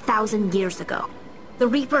 50,000 years ago. The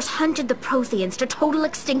Reapers hunted the Protheans to total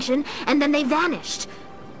extinction, and then they vanished.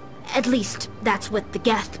 At least, that's what the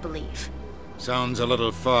Geth believe. Sounds a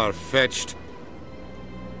little far-fetched.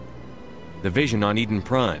 The vision on Eden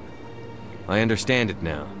Prime. I understand it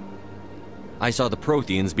now. I saw the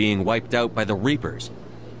Protheans being wiped out by the Reapers.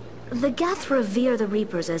 The Geth revere the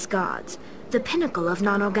Reapers as gods, the pinnacle of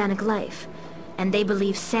non-organic life. And they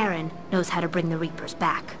believe Saren knows how to bring the Reapers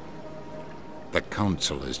back. The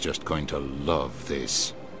Council is just going to love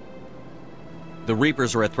this. The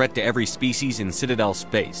Reapers are a threat to every species in Citadel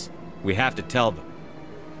space. We have to tell them.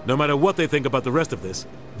 No matter what they think about the rest of this,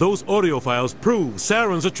 those audio files prove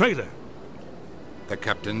Saren's a traitor. The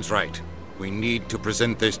Captain's right. We need to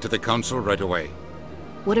present this to the Council right away.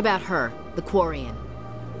 What about her, the Quarian?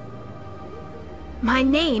 My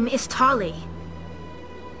name is Tali.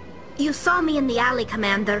 You saw me in the alley,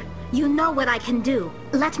 Commander. You know what I can do.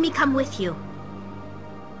 Let me come with you.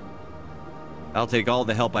 I'll take all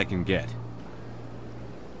the help I can get.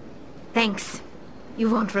 Thanks. You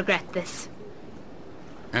won't regret this.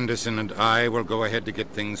 Anderson and I will go ahead to get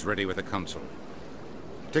things ready with the Council.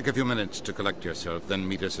 Take a few minutes to collect yourself, then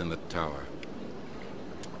meet us in the tower.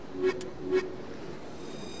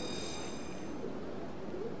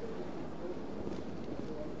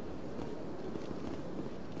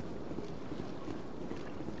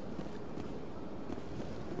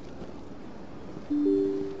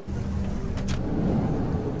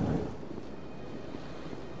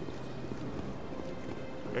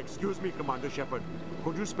 Excuse me, Commander Shepard.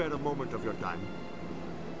 Could you spare a moment of your time?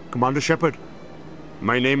 Commander Shepard,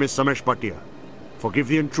 my name is Samesh Bhatia. Forgive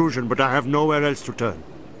the intrusion, but I have nowhere else to turn.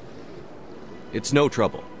 It's no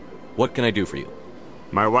trouble. What can I do for you?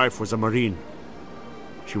 My wife was a Marine.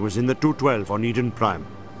 She was in the 212 on Eden Prime.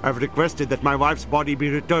 I've requested that my wife's body be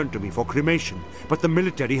returned to me for cremation, but the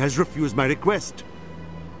military has refused my request.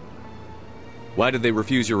 Why did they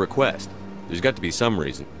refuse your request? There's got to be some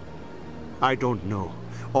reason. I don't know.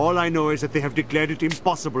 All I know is that they have declared it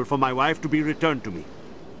impossible for my wife to be returned to me.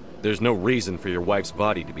 There's no reason for your wife's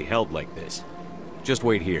body to be held like this. Just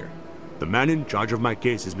wait here. The man in charge of my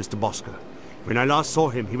case is Mr. Bosker. When I last saw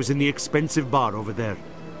him, he was in the expensive bar over there.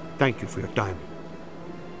 Thank you for your time.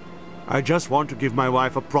 I just want to give my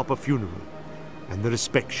wife a proper funeral, and the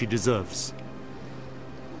respect she deserves.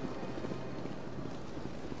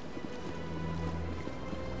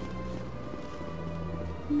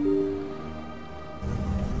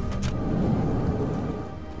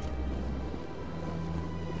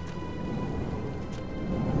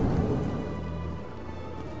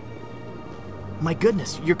 My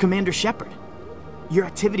goodness, you're Commander Shepard. Your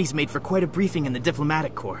activities made for quite a briefing in the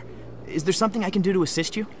Diplomatic Corps. Is there something I can do to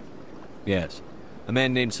assist you? Yes. A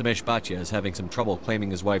man named Samesh Bhatia is having some trouble claiming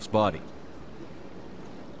his wife's body.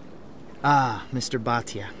 Ah, Mr.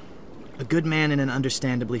 Bhatia. A good man in an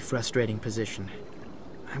understandably frustrating position.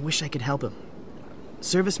 I wish I could help him.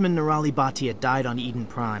 Serviceman Nirali Bhatia died on Eden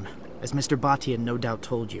Prime, as Mr. Bhatia no doubt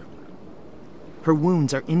told you. Her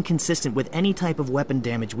wounds are inconsistent with any type of weapon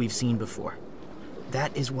damage we've seen before.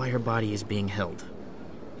 That is why her body is being held.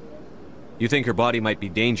 You think her body might be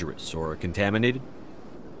dangerous or contaminated?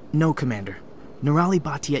 No, Commander. Nirali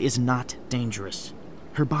Bhatia is not dangerous.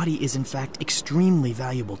 Her body is in fact extremely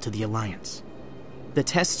valuable to the Alliance. The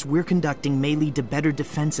tests we're conducting may lead to better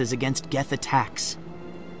defenses against Geth attacks.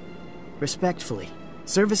 Respectfully,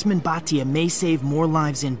 Serviceman Bhatia may save more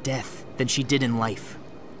lives in death than she did in life.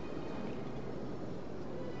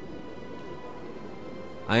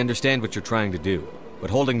 I understand what you're trying to do, but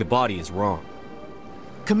holding the body is wrong.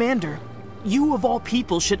 Commander, you of all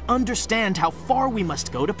people should understand how far we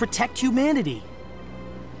must go to protect humanity.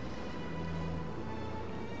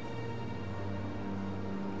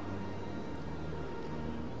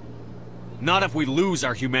 Not if we lose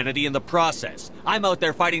our humanity in the process. I'm out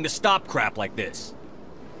there fighting to stop crap like this.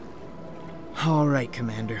 All right,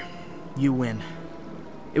 Commander. You win.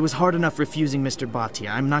 It was hard enough refusing Mr. Bhatia.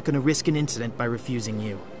 I'm not going to risk an incident by refusing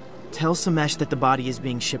you. Tell Samesh that the body is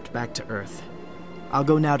being shipped back to Earth. I'll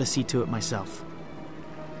go now to see to it myself.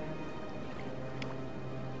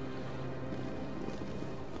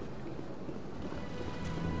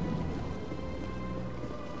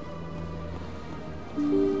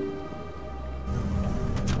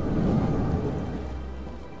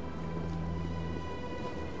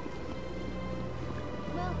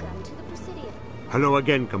 Hello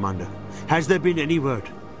again, Commander. Has there been any word?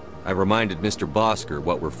 I reminded Mr. Bosker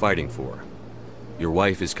what we're fighting for. Your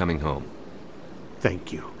wife is coming home.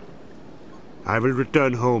 Thank you. I will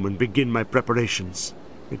return home and begin my preparations.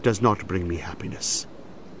 It does not bring me happiness,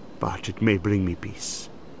 but it may bring me peace.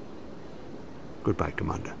 Goodbye,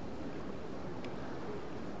 Commander.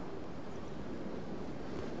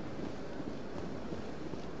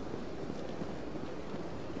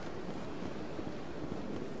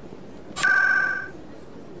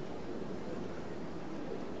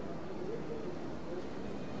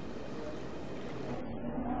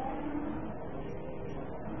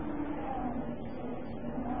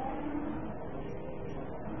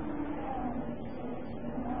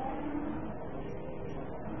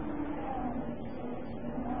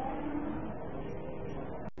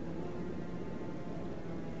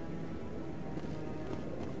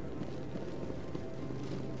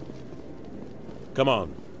 Come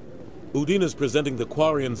on. Udina's presenting the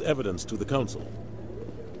Quarians' evidence to the Council.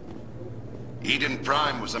 Eden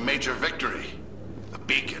Prime was a major victory. The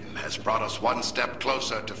beacon has brought us one step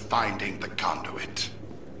closer to finding the conduit.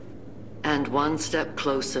 And one step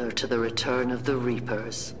closer to the return of the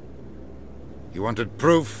Reapers. You wanted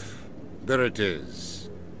proof? There it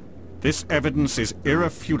is. This evidence is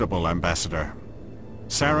irrefutable, Ambassador.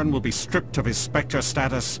 Saren will be stripped of his Spectre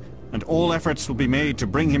status, and all efforts will be made to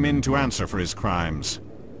bring him in to answer for his crimes.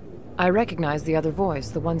 I recognize the other voice,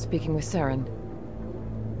 the one speaking with Saren.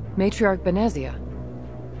 Matriarch Benezia.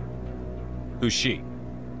 Who's she?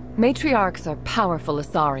 Matriarchs are powerful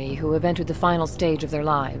Asari who have entered the final stage of their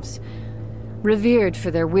lives. Revered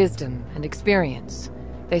for their wisdom and experience,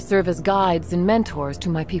 they serve as guides and mentors to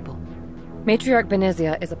my people. Matriarch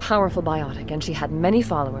Benezia is a powerful biotic, and she had many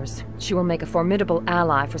followers. She will make a formidable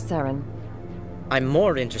ally for Saren. I'm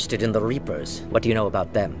more interested in the Reapers. What do you know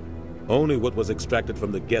about them? Only what was extracted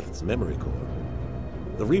from the Geth's memory core.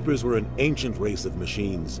 The Reapers were an ancient race of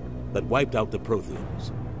machines that wiped out the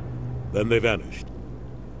Protheans. Then they vanished.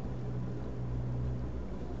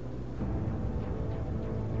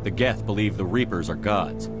 The Geth believe the Reapers are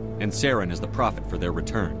gods, and Saren is the prophet for their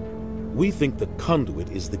return. We think the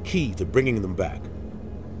conduit is the key to bringing them back.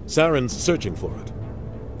 Saren's searching for it.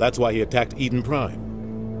 That's why he attacked Eden Prime.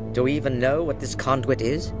 Do we even know what this conduit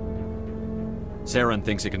is? Saren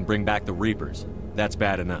thinks it can bring back the Reapers. That's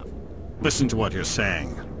bad enough. Listen to what you're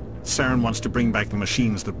saying. Saren wants to bring back the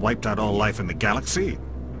machines that wiped out all life in the galaxy?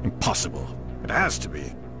 Impossible. It has to be.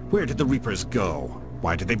 Where did the Reapers go?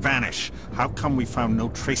 Why did they vanish? How come we found no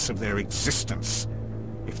trace of their existence?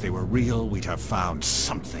 If they were real, we'd have found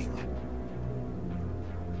something.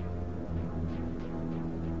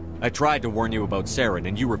 I tried to warn you about Saren,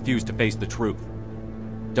 and you refused to face the truth.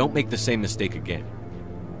 Don't make the same mistake again.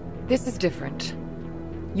 This is different.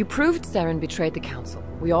 You proved Saren betrayed the Council.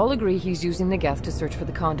 We all agree he's using the Geth to search for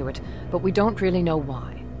the conduit, but we don't really know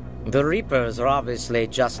why. The Reapers are obviously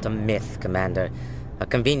just a myth, Commander. A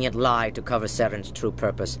convenient lie to cover Saren's true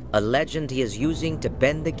purpose. A legend he is using to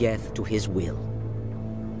bend the Geth to his will.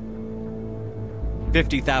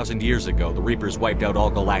 50,000 years ago, the Reapers wiped out all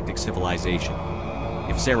galactic civilization.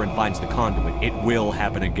 If Saren finds the conduit, it will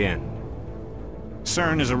happen again.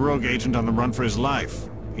 Saren is a rogue agent on the run for his life.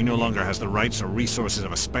 He no longer has the rights or resources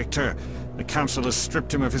of a Spectre. The Council has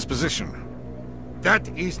stripped him of his position. That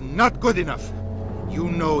is not good enough. You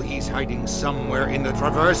know he's hiding somewhere in the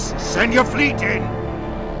Traverse. Send your fleet in!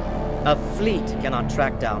 A fleet cannot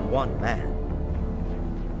track down one man.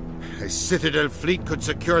 A Citadel fleet could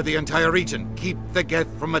secure the entire region, keep the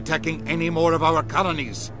Geth from attacking any more of our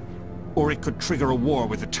colonies. Or it could trigger a war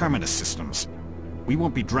with the Terminus systems. We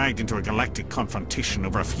won't be dragged into a galactic confrontation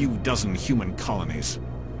over a few dozen human colonies.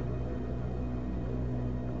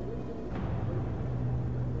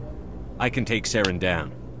 I can take Saren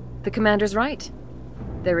down. The commander's right.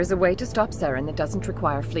 There is a way to stop Saren that doesn't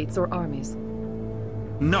require fleets or armies.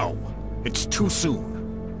 No! It's too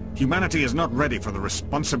soon. Humanity is not ready for the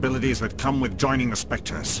responsibilities that come with joining the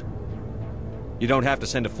Spectres. You don't have to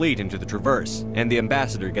send a fleet into the Traverse, and the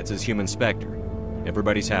ambassador gets his human Spectre.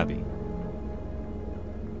 Everybody's happy.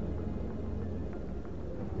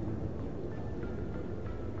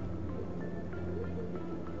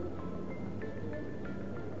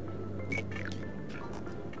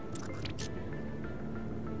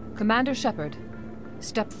 Commander Shepard,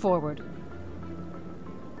 step forward.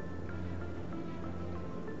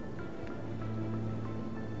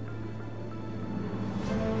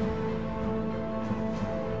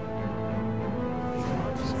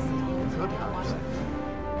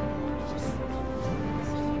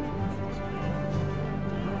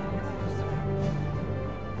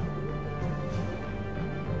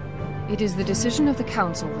 It is the decision of the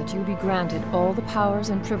Council that you be granted all the powers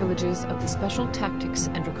and privileges of the Special Tactics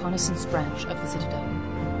and Reconnaissance Branch of the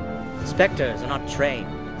Citadel. Spectres are not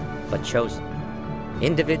trained, but chosen.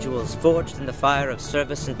 Individuals forged in the fire of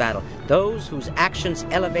service and battle, those whose actions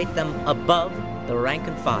elevate them above the rank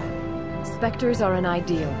and file. Spectres are an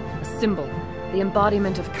ideal, a symbol, the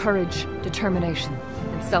embodiment of courage, determination,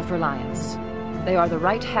 and self-reliance. They are the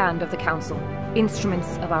right hand of the Council,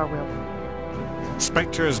 instruments of our will.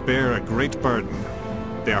 Spectres bear a great burden.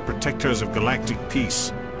 They are protectors of galactic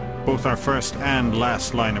peace, both our first and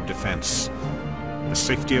last line of defense. The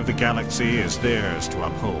safety of the galaxy is theirs to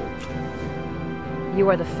uphold. You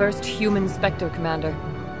are the first human Spectre, Commander.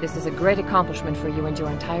 This is a great accomplishment for you and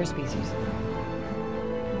your entire species.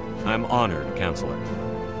 I'm honored, Counselor.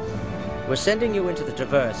 We're sending you into the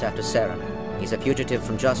Traverse after Saren. He's a fugitive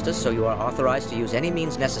from justice, so you are authorized to use any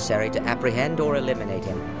means necessary to apprehend or eliminate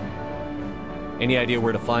him. Any idea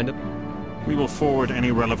where to find him? We will forward any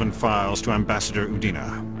relevant files to Ambassador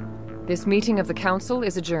Udina. This meeting of the Council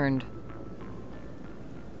is adjourned.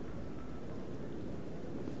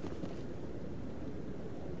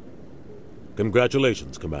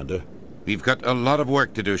 Congratulations, Commander. We've got a lot of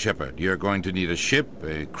work to do, Shepard. You're going to need a ship,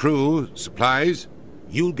 a crew, supplies.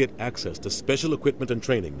 You'll get access to special equipment and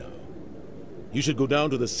training now. You should go down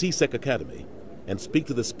to the CSEC Academy and speak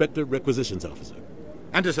to the Spectre Requisitions Officer.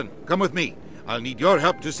 Anderson, come with me. I'll need your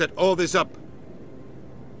help to set all this up.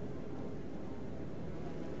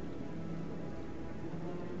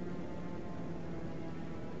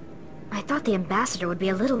 I thought the ambassador would be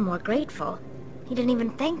a little more grateful. He didn't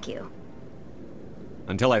even thank you.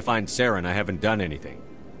 Until I find Saren, I haven't done anything.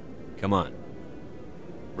 Come on.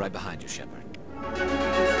 Right behind you, Shepard.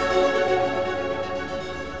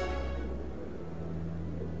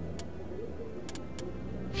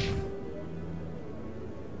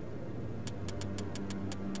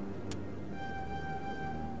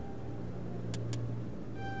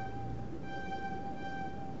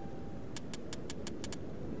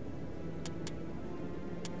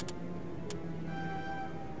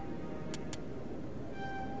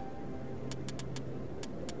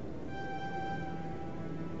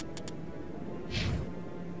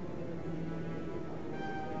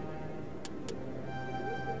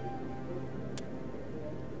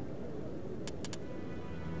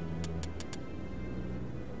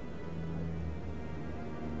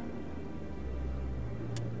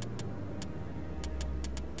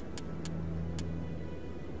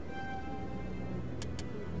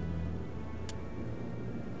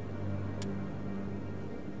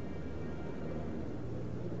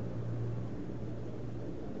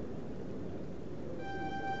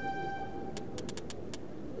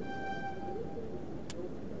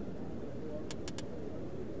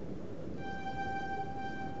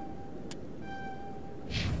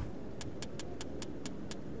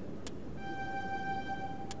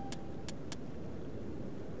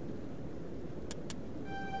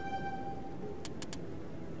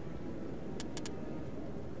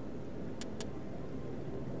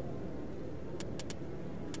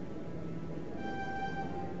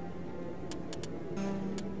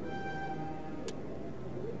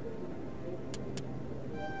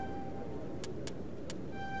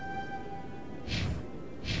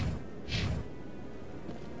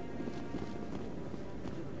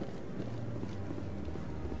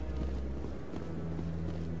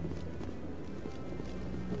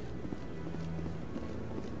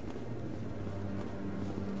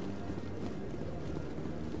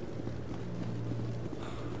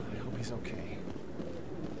 Okay.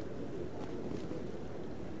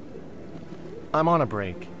 I'm on a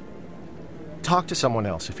break. talk to someone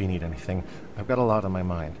else if you need anything. I've got a lot on my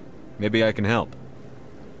mind. Maybe I can help.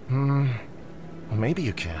 Well, maybe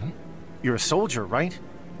you can. You're a soldier, right?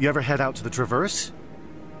 You ever head out to the Traverse?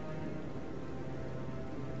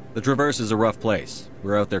 The Traverse is a rough place.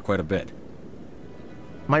 We're out there quite a bit.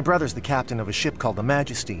 My brother's the captain of a ship called the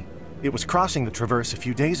Majesty. It was crossing the Traverse a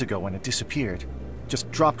few days ago when it disappeared.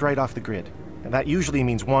 Just dropped right off the grid. And that usually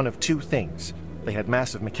means one of two things. They had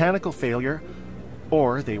massive mechanical failure,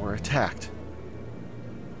 or they were attacked.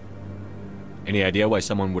 Any idea why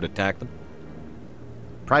someone would attack them?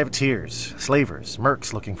 Privateers, slavers,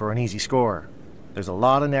 mercs looking for an easy score. There's a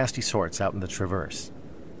lot of nasty sorts out in the Traverse.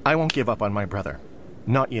 I won't give up on my brother.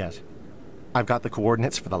 Not yet. I've got the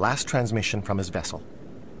coordinates for the last transmission from his vessel.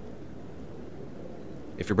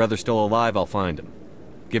 If your brother's still alive, I'll find him.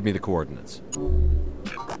 Give me the coordinates.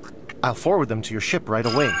 I'll forward them to your ship right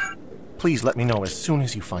away. Please let me know as soon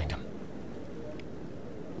as you find him.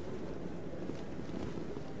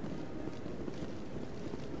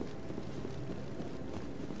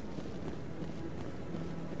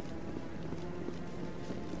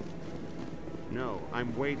 No,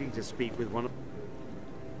 I'm waiting to speak with one of...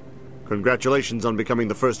 Congratulations on becoming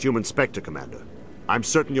the first human Spectre, Commander. I'm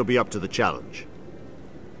certain you'll be up to the challenge.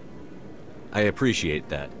 I appreciate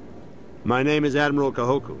that. My name is Admiral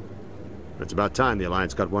Kahoku. It's about time the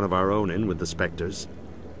Alliance got one of our own in with the Spectres.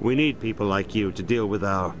 We need people like you to deal with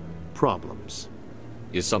our problems.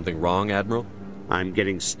 Is something wrong, Admiral? I'm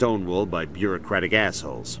getting stonewalled by bureaucratic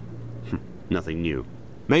assholes. Nothing new.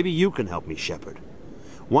 Maybe you can help me, Shepard.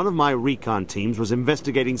 One of my recon teams was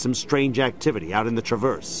investigating some strange activity out in the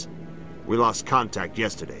Traverse. We lost contact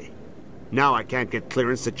yesterday. Now I can't get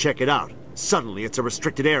clearance to check it out. Suddenly it's a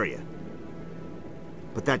restricted area.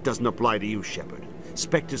 But that doesn't apply to you, Shepard.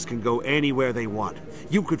 Spectres can go anywhere they want.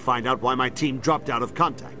 You could find out why my team dropped out of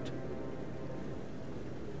contact.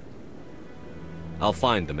 I'll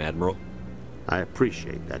find them, Admiral. I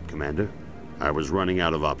appreciate that, Commander. I was running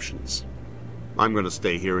out of options. I'm gonna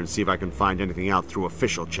stay here and see if I can find anything out through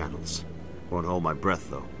official channels. Won't hold my breath,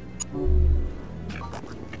 though.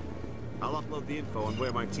 I'll upload the info on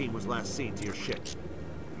where my team was last seen to your ship.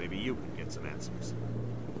 Maybe you can get some answers.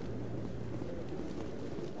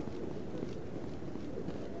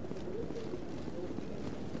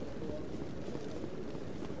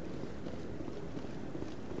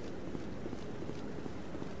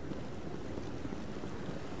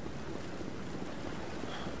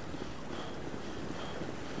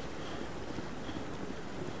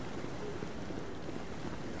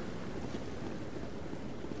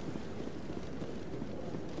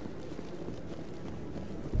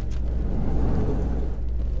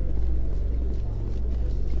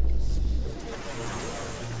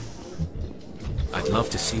 I'd love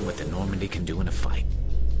to see what the Normandy can do in a fight.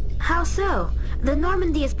 How so? The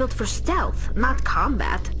Normandy is built for stealth, not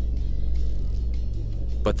combat.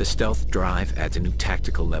 But the stealth drive adds a new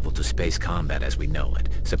tactical level to space combat as we know it.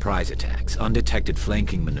 Surprise attacks, undetected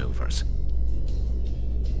flanking maneuvers.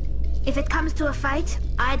 If it comes to a fight,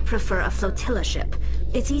 I'd prefer a flotilla ship.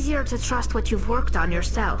 It's easier to trust what you've worked on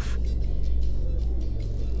yourself.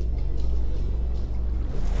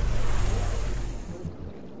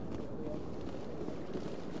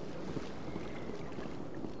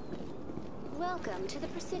 Welcome to the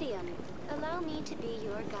Presidium. Allow me to be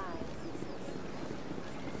your guide.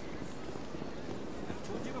 I've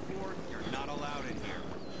told you before, you're not allowed in here.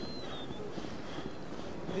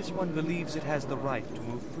 This one believes it has the right to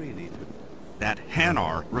move freely. That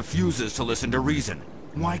Hanar refuses to listen to reason.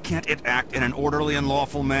 Why can't it act in an orderly and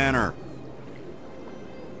lawful manner?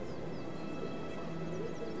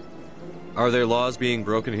 Are there laws being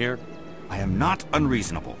broken here? I am not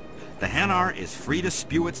unreasonable. The Hanar is free to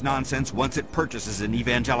spew its nonsense once it purchases an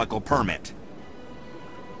evangelical permit.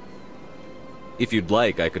 If you'd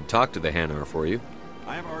like, I could talk to the Hanar for you.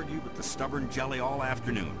 I have argued with the stubborn jelly all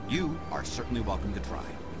afternoon. You are certainly welcome to try.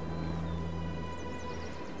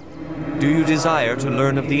 Do you desire to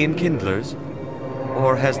learn of the Enkindlers?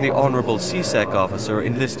 Or has the Honorable CSEC officer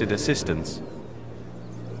enlisted assistance?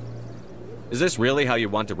 Is this really how you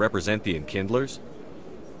want to represent the Enkindlers?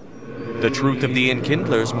 The truth of the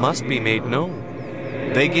Enkindlers must be made known.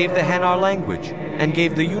 They gave the Hanar language, and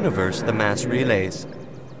gave the universe the mass relays.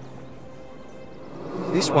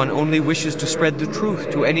 This one only wishes to spread the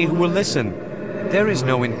truth to any who will listen. There is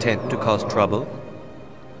no intent to cause trouble.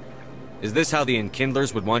 Is this how the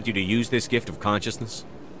Enkindlers would want you to use this gift of consciousness?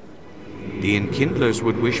 The Enkindlers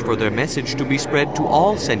would wish for their message to be spread to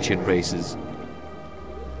all sentient races.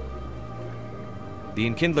 The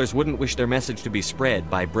Enkindlers wouldn't wish their message to be spread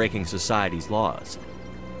by breaking society's laws.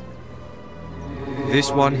 This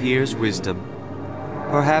one hears wisdom.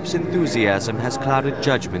 Perhaps enthusiasm has clouded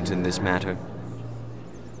judgment in this matter.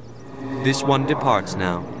 This one departs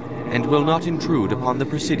now, and will not intrude upon the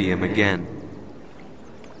Presidium again.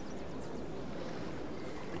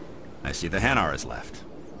 I see the Hanar is left.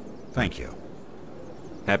 Thank you.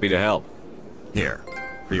 Happy to help. Here,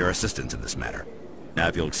 for your assistance in this matter. Now,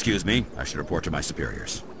 if you'll excuse me, I should report to my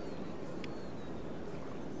superiors.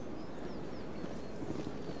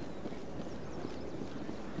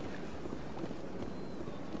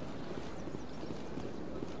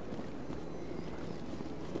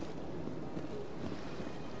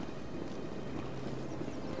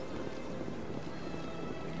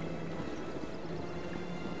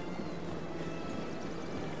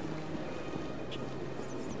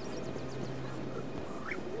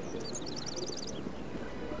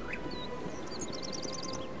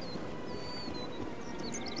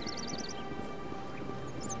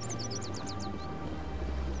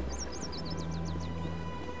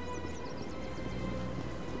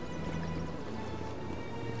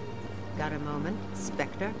 Got a moment,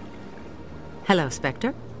 Spectre? Hello,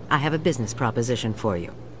 Spectre. I have a business proposition for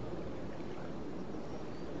you.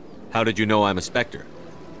 How did you know I'm a Spectre?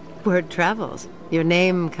 Word travels. Your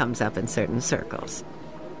name comes up in certain circles.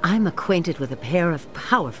 I'm acquainted with a pair of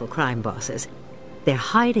powerful crime bosses. They're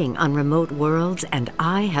hiding on remote worlds, and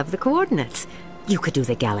I have the coordinates. You could do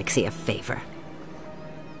the galaxy a favor.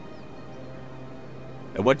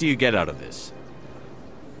 And what do you get out of this?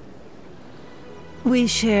 We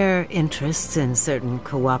share interests in certain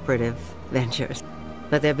cooperative ventures,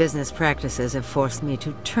 but their business practices have forced me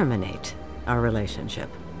to terminate our relationship.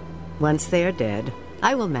 Once they are dead,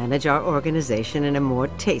 I will manage our organization in a more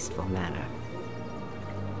tasteful manner.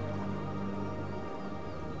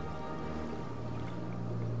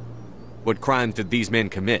 What crimes did these men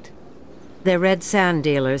commit? They're red sand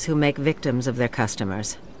dealers who make victims of their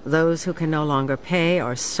customers. Those who can no longer pay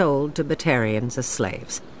are sold to Batarians as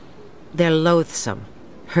slaves. They're loathsome,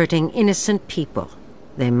 hurting innocent people.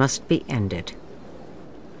 They must be ended.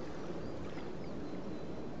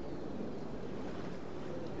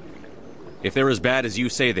 If they're as bad as you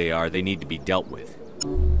say they are, they need to be dealt with.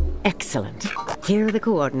 Excellent. Here are the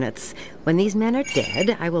coordinates. When these men are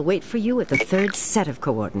dead, I will wait for you at the third set of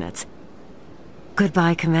coordinates.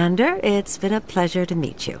 Goodbye, Commander. It's been a pleasure to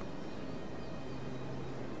meet you.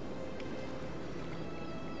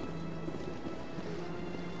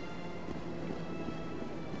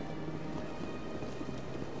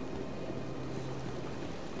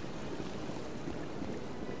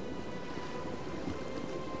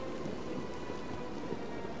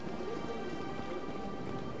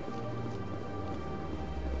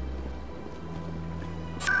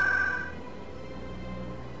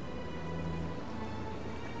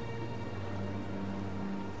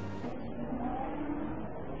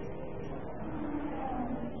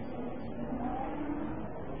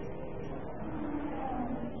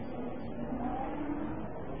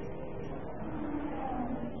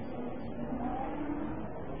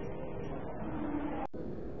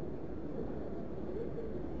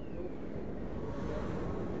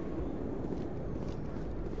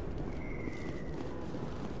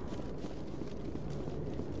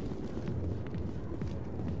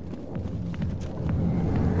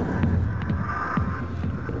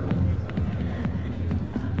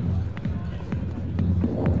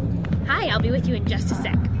 I'll be with you in just a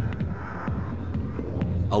sec.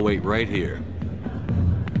 I'll wait right here.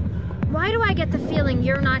 Why do I get the feeling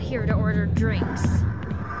you're not here to order drinks?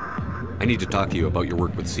 I need to talk to you about your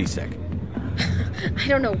work with CSEC. I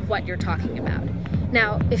don't know what you're talking about.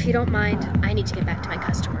 Now, if you don't mind, I need to get back to my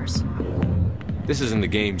customers. This isn't a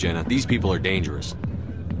game, Jenna. These people are dangerous.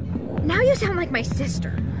 Now you sound like my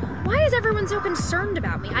sister. Why is everyone so concerned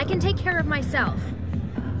about me? I can take care of myself.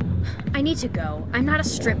 I need to go. I'm not a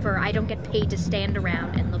stripper. I don't get paid to stand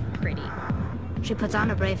around and look pretty. She puts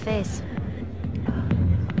on a brave face.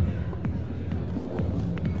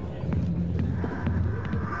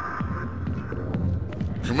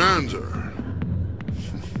 Commander.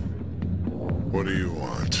 What do you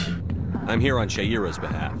want? I'm here on Shaira's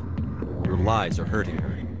behalf. Your lies are hurting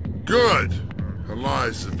her. Good! Her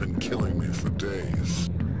lies have been killing me for days.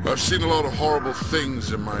 I've seen a lot of horrible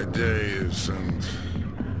things in my days, and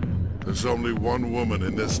there's only one woman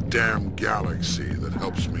in this damn galaxy that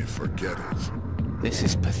helps me forget it. This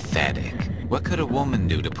is pathetic. What could a woman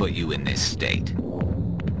do to put you in this state?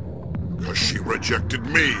 'Cause she rejected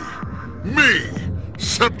me! Me!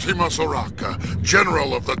 Septimus Oraka,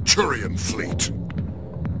 General of the Turian Fleet!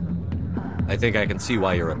 I think I can see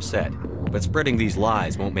why you're upset, but spreading these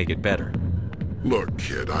lies won't make it better. Look,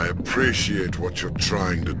 kid, I appreciate what you're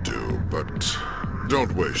trying to do, but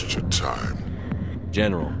don't waste your time.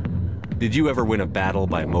 General, did you ever win a battle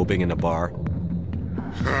by moping in a bar?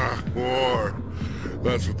 Ha, war.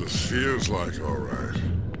 That's what this feels like, all right.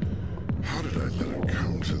 How did I let it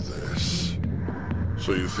come to this?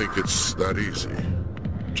 So you think it's that easy?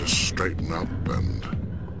 Just straighten up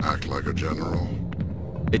and act like a general?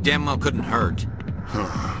 It damn well couldn't hurt.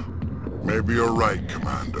 Huh. Maybe you're right,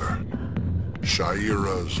 Commander.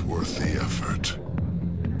 Shaira's worth the effort.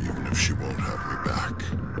 Even if she won't have me back.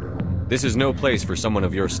 This is no place for someone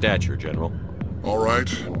of your stature, General. All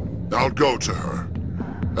right. I'll go to her.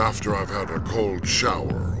 After I've had a cold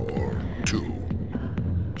shower or two.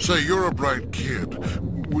 Say, you're a bright kid.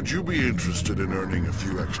 Would you be interested in earning a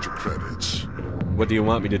few extra credits? What do you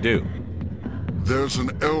want me to do? There's an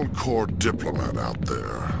Elcor diplomat out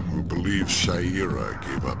there who believes Shaira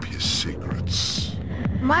gave up his secrets.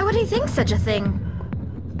 Why would he think such a thing?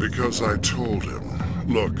 Because I told him.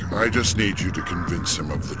 Look, I just need you to convince him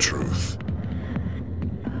of the truth.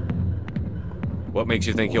 What makes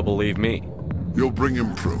you think he'll believe me? You'll bring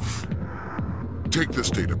him proof. Take this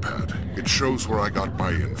datapad. It shows where I got my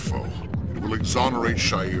info. It will exonerate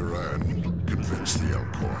Shaira and convince the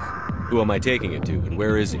Elcor. Who am I taking it to, and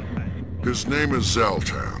where is he? His name is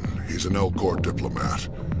Zaltan. He's an Elcor diplomat.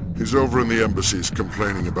 He's over in the embassies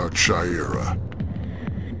complaining about Shaira.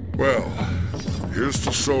 Well, here's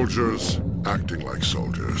to soldiers acting like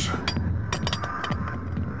soldiers.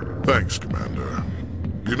 Thanks, Commander.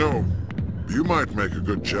 You know, you might make a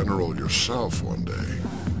good general yourself one day.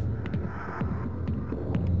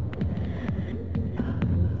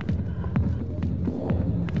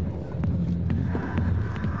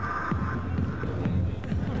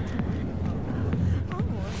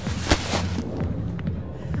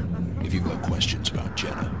 If you've got questions about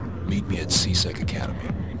Jenna, meet me at CSEC Academy.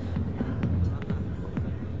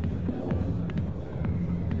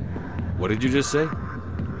 What did you just say?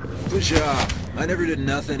 Push off. I never did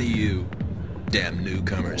nothing to you. Damn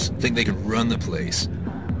newcomers. Think they can run the place.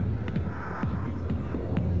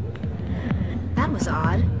 That was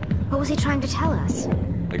odd. What was he trying to tell us?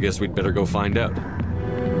 I guess we'd better go find out.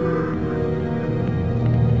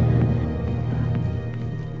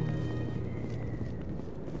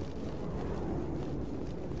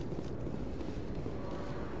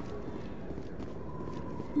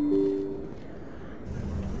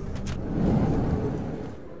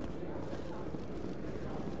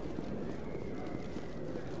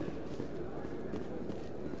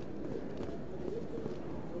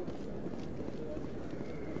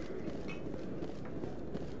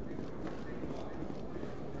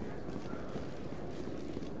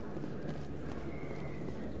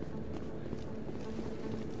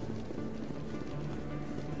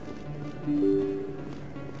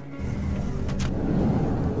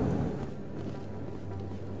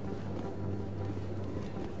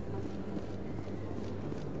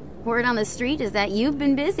 Word on the street is that you've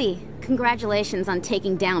been busy. Congratulations on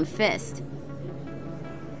taking down Fist.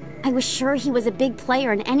 I was sure he was a big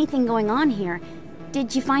player in anything going on here.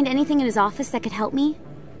 Did you find anything in his office that could help me?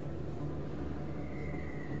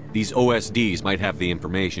 These OSDs might have the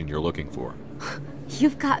information you're looking for.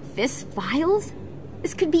 You've got Fist files?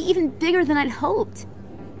 This could be even bigger than I'd hoped.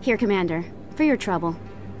 Here, Commander, for your trouble.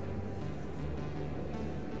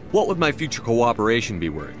 What would my future cooperation be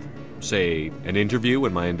worth? Say, an interview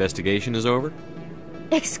when my investigation is over?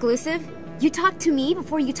 Exclusive? You talk to me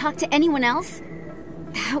before you talk to anyone else?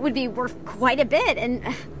 That would be worth quite a bit, and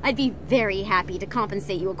I'd be very happy to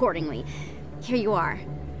compensate you accordingly. Here you are.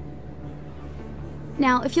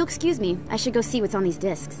 Now, if you'll excuse me, I should go see what's on these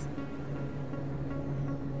discs.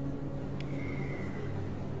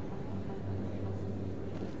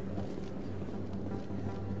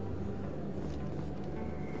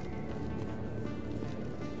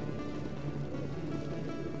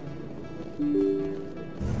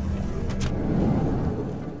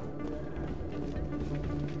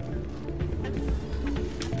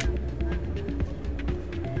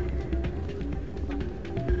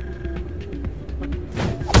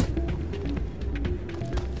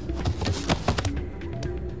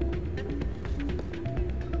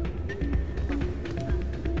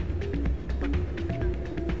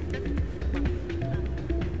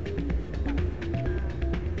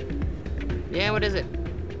 Yeah, what is it?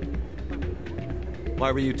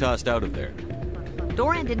 Why were you tossed out of there?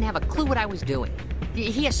 Doran didn't have a clue what I was doing.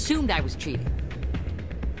 He assumed I was cheating.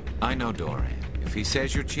 I know Doran. If he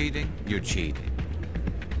says you're cheating, you're cheating.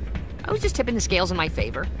 I was just tipping the scales in my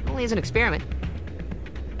favor, only as an experiment.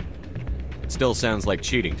 It still sounds like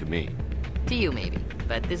cheating to me. To you, maybe.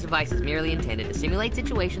 But this device is merely intended to simulate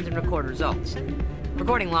situations and record results.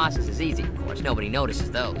 Recording losses is easy, of course. Nobody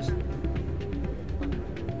notices those.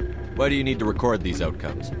 Why do you need to record these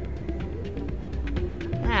outcomes?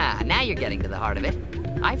 Ah, now you're getting to the heart of it.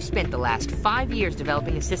 I've spent the last 5 years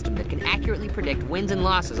developing a system that can accurately predict wins and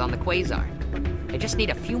losses on the Quasar. I just need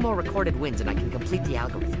a few more recorded wins and I can complete the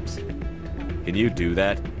algorithms. Can you do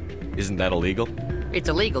that? Isn't that illegal? It's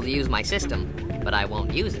illegal to use my system, but I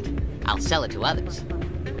won't use it. I'll sell it to others.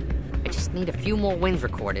 I just need a few more wins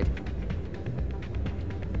recorded.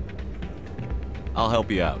 I'll help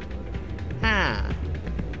you out.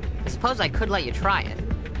 I suppose I could let you try it.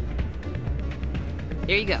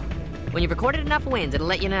 Here you go. When you've recorded enough wins, it'll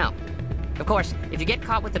let you know. Of course, if you get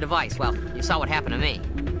caught with the device, well, you saw what happened to me.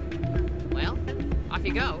 Well, off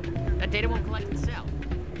you go. That data won't collect itself.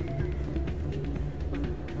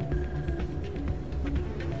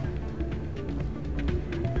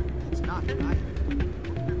 It's not right.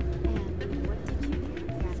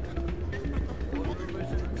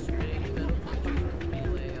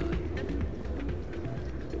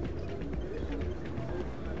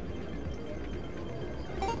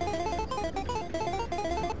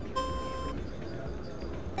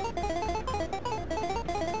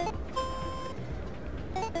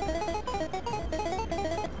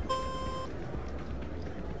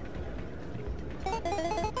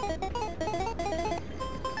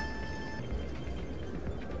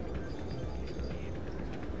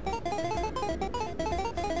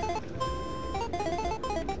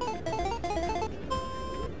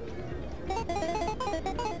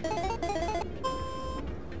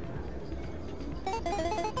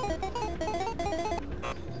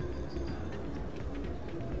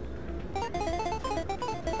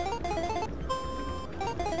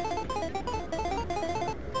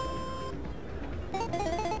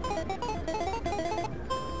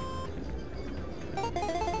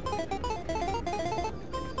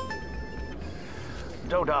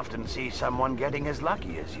 Don't often see someone getting as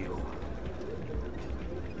lucky as you.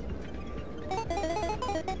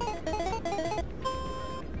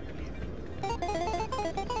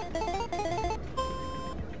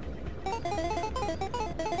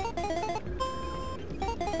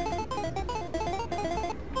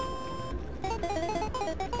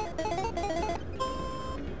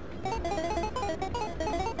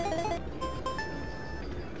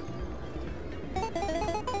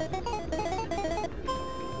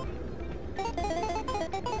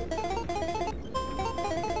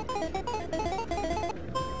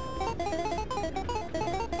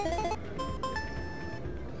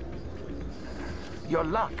 Your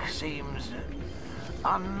luck seems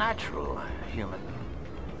unnatural, human.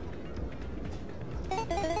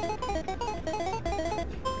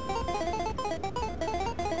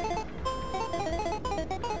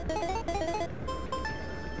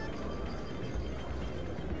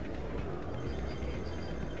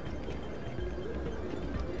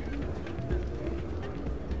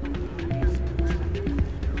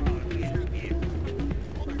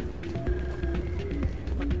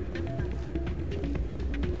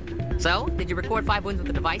 So, did you record 5 wins with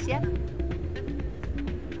the device yet?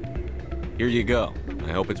 Here you go.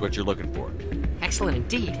 I hope it's what you're looking for. Excellent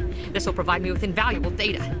indeed. This will provide me with invaluable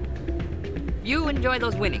data. You enjoy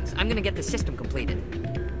those winnings. I'm gonna get the system completed.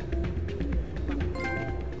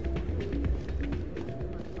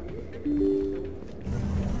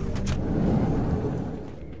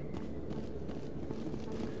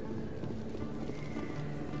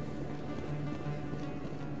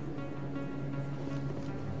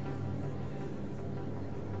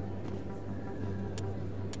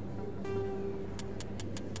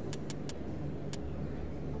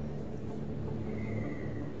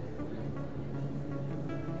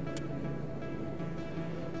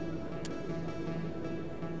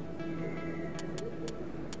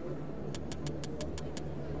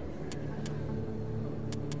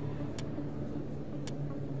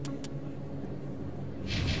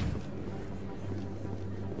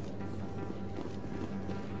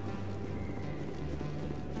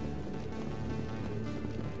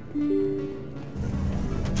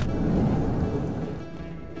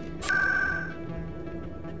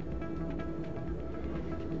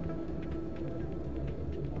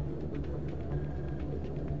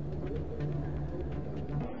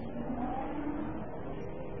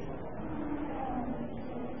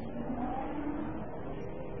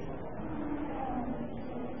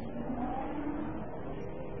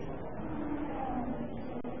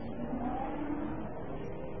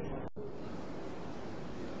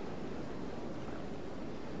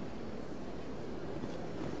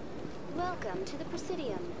 Welcome to the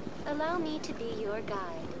Presidium. Allow me to be your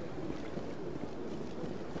guide.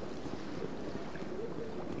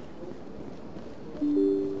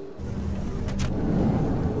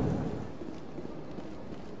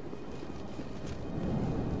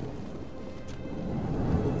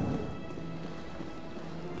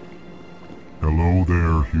 Hello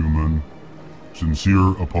there, human.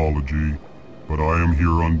 Sincere apology, but I am here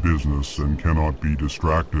on business and cannot be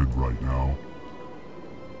distracted right now.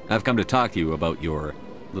 I've come to talk to you about your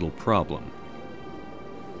little problem.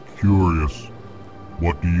 Curious.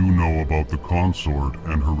 What do you know about the consort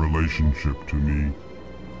and her relationship to me?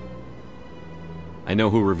 I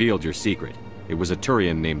know who revealed your secret. It was a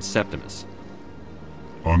Turian named Septimus.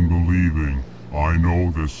 Unbelieving. I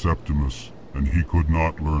know this Septimus, and he could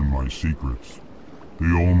not learn my secrets.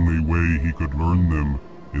 The only way he could learn them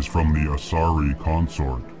is from the Asari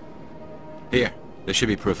consort. Here, there should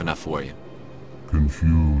be proof enough for you.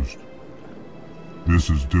 Confused. This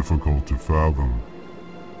is difficult to fathom.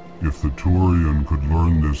 If the Turian could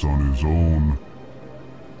learn this on his own,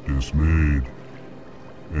 dismayed,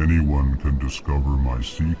 anyone can discover my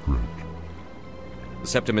secret.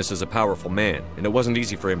 Septimus is a powerful man, and it wasn't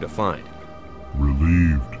easy for him to find.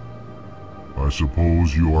 Relieved. I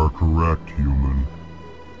suppose you are correct, human.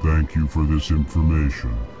 Thank you for this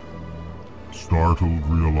information. Startled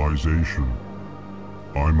realization.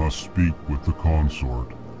 I must speak with the consort.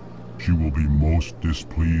 She will be most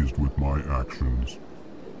displeased with my actions.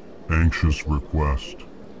 Anxious request.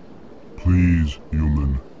 Please,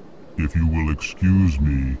 human, if you will excuse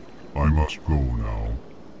me, I must go now.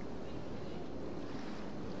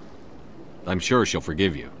 I'm sure she'll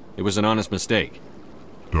forgive you. It was an honest mistake.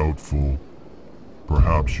 Doubtful.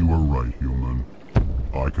 Perhaps you are right, human.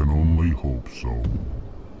 I can only hope so.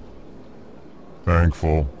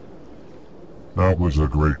 Thankful. That was a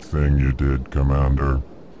great thing you did, Commander.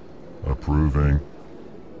 Approving.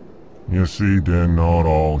 You see, Din, not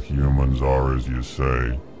all humans are as you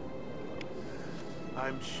say.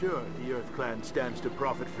 I'm sure the Earth Clan stands to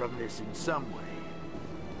profit from this in some way.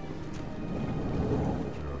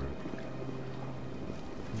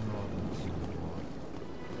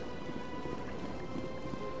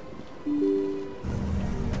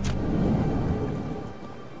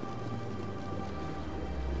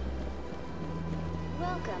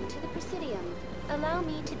 Welcome to the Presidium. Allow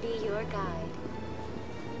me to be your guide.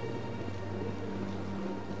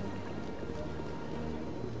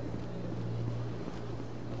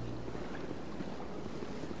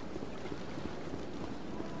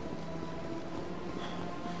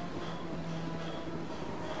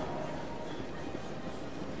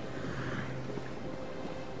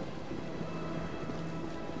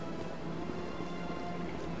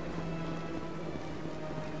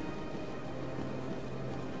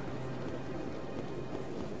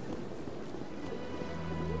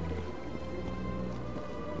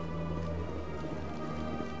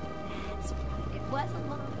 Was a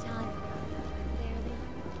long time ago. There they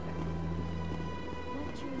were.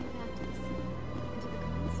 What drew you back to the sea? Into the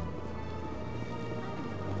console?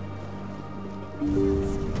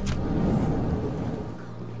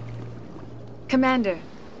 Commander,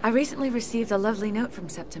 I recently received a lovely note from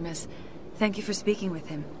Septimus. Thank you for speaking with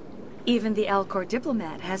him. Even the Alcor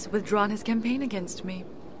diplomat has withdrawn his campaign against me.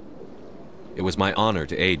 It was my honor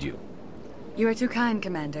to aid you. You are too kind,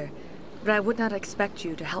 Commander. But I would not expect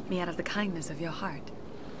you to help me out of the kindness of your heart.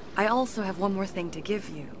 I also have one more thing to give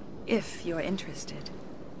you, if you are interested.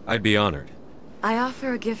 I'd be honored. I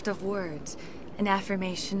offer a gift of words, an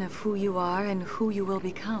affirmation of who you are and who you will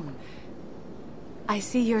become. I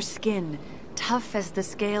see your skin, tough as the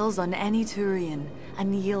scales on any Turian,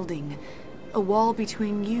 unyielding, a wall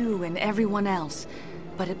between you and everyone else,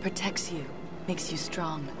 but it protects you, makes you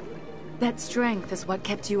strong. That strength is what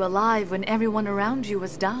kept you alive when everyone around you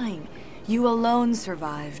was dying. You alone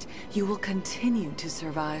survived. You will continue to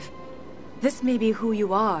survive. This may be who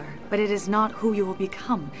you are, but it is not who you will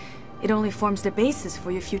become. It only forms the basis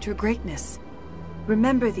for your future greatness.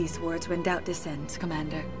 Remember these words when doubt descends,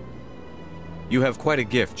 Commander. You have quite a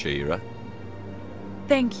gift, Shaira.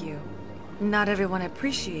 Thank you. Not everyone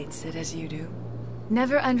appreciates it as you do.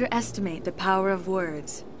 Never underestimate the power of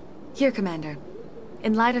words. Here, Commander.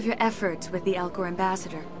 In light of your efforts with the Alcor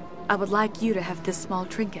ambassador, I would like you to have this small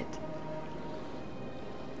trinket.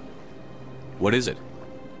 What is it?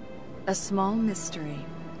 A small mystery.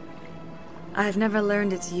 I've never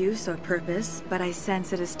learned its use or purpose, but I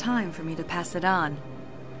sense it is time for me to pass it on.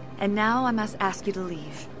 And now I must ask you to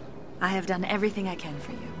leave. I have done everything I can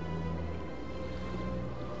for you.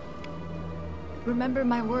 Remember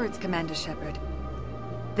my words, Commander Shepard.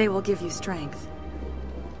 They will give you strength.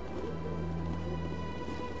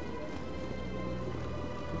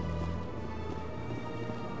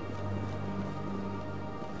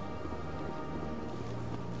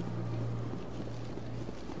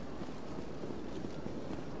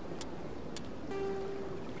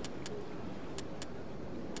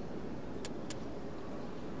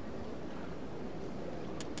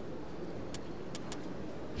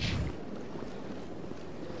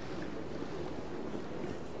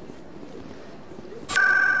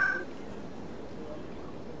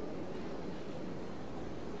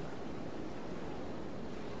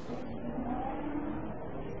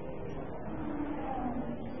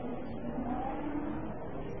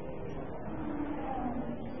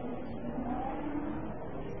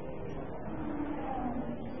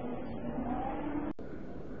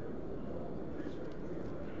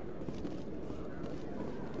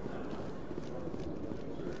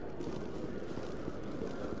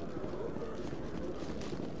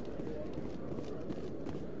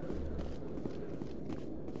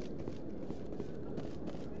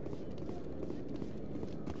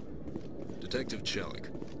 Detective Chelik,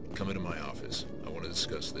 come into my office. I want to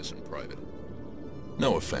discuss this in private.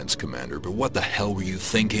 No offense, Commander, but what the hell were you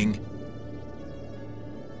thinking?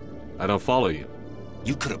 I don't follow you.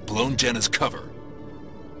 You could have blown Jenna's cover.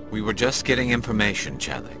 We were just getting information,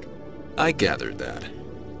 Chelik. I gathered that.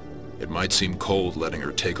 It might seem cold letting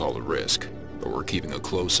her take all the risk, but we're keeping a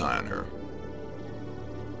close eye on her.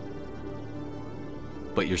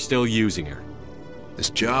 But you're still using her. This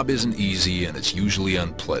job isn't easy and it's usually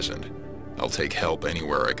unpleasant. I'll take help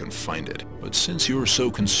anywhere I can find it. But since you're so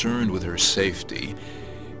concerned with her safety,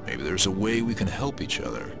 maybe there's a way we can help each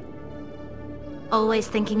other. Always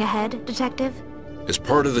thinking ahead, Detective? It's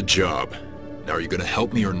part of the job. Now, are you gonna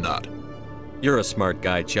help me or not? You're a smart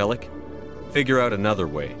guy, Chelik. Figure out another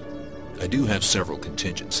way. I do have several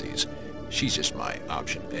contingencies. She's just my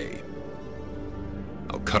option A.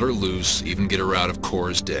 I'll cut her loose, even get her out of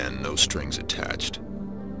Cora's den, no strings attached.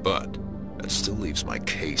 But that still leaves my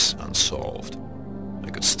case unsolved. I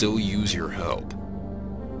could still use your help.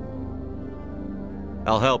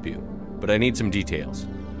 I'll help you, but I need some details.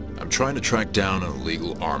 I'm trying to track down an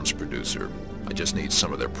illegal arms producer. I just need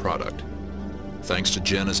some of their product. Thanks to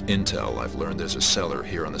Jenna's intel, I've learned there's a seller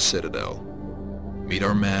here on the Citadel. Meet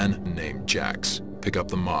our man named Jax, pick up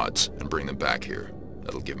the mods, and bring them back here.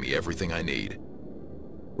 That'll give me everything I need.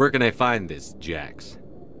 Where can I find this Jax?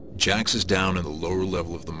 Jax is down in the lower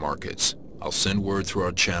level of the markets. I'll send word through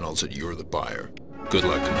our channels that you're the buyer. Good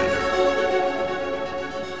luck, Commander.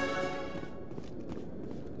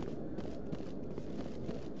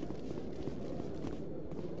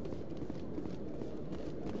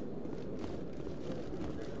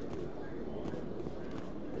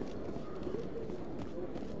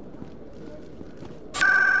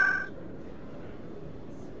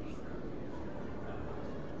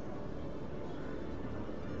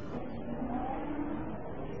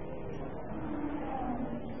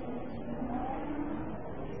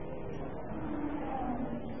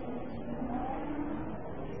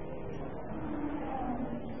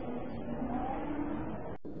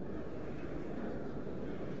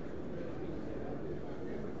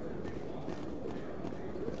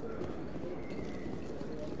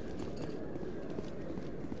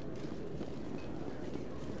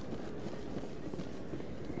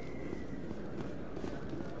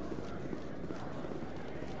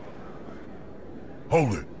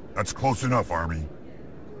 Hold it. That's close enough, Army.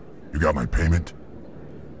 You got my payment?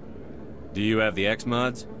 Do you have the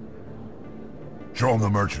X-Mods? Show them the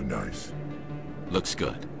merchandise. Looks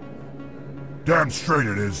good. Damn straight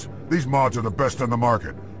it is. These mods are the best on the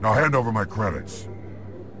market. Now hand over my credits.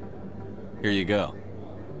 Here you go.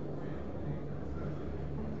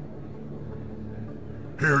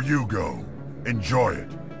 Here you go. Enjoy it.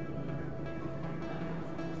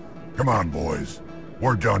 Come on, boys.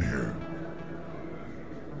 We're done here.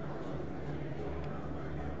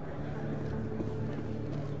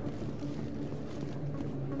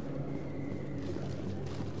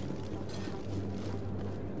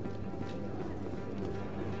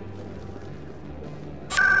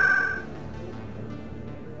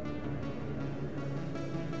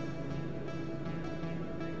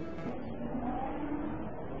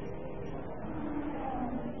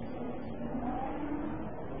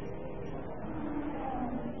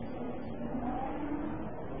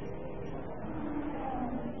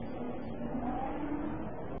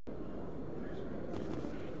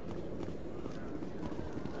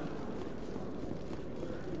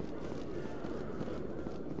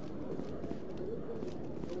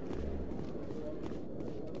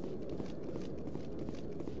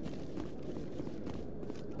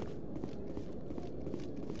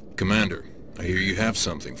 Commander, I hear you have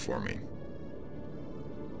something for me.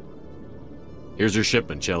 Here's your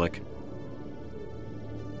shipment, Chelik.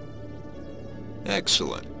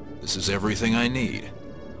 Excellent. This is everything I need.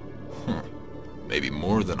 Maybe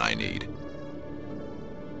more than I need.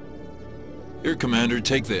 Here, Commander,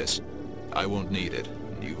 take this. I won't need it,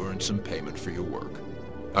 and you've earned some payment for your work.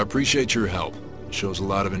 I appreciate your help. It shows a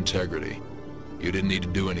lot of integrity. You didn't need to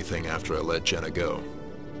do anything after I let Jenna go.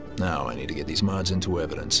 Now I need to get these mods into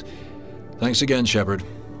evidence. Thanks again, Shepard.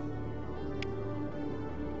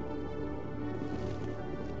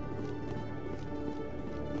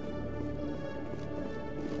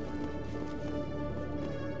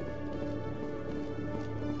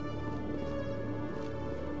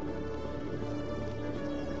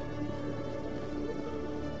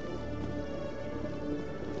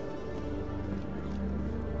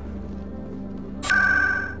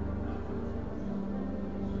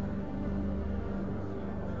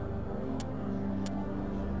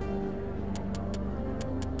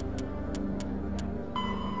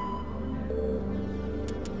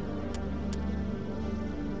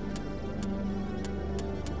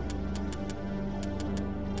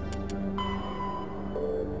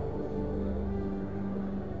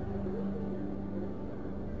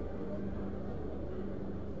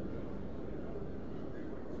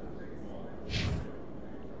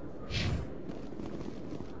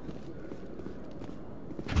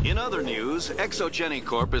 other news, Exogeny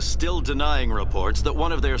Corp is still denying reports that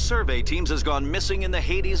one of their survey teams has gone missing in the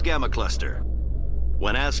Hades Gamma Cluster.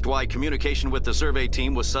 When asked why communication with the survey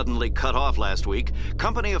team was suddenly cut off last week,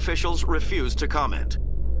 company officials refused to comment.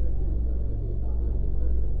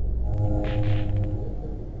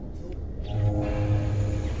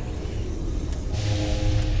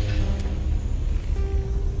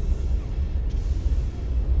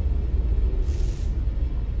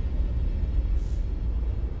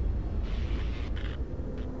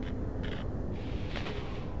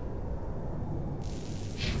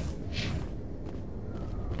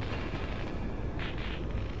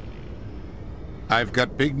 I've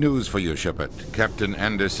got big news for you, Shepard. Captain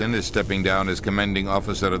Anderson is stepping down as commanding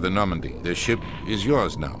officer of the Normandy. The ship is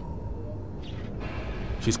yours now.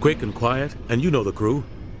 She's quick and quiet, and you know the crew.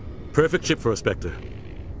 Perfect ship for a Spectre.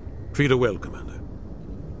 Treat her well, Commander.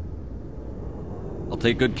 I'll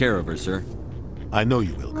take good care of her, sir. I know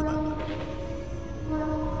you will, Commander.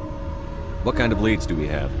 What kind of leads do we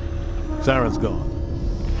have? Saren's gone.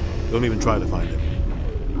 Don't even try to find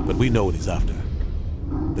him. But we know what he's after.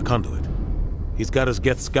 The conduit. He's got us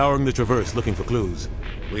Geth scouring the Traverse looking for clues.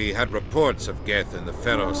 We had reports of Geth in the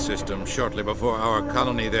Pharos system shortly before our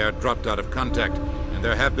colony there dropped out of contact, and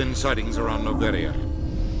there have been sightings around Noveria.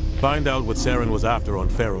 Find out what Saren was after on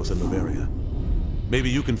Pharos and Noveria. Maybe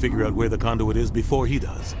you can figure out where the conduit is before he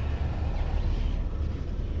does.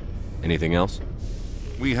 Anything else?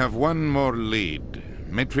 We have one more lead.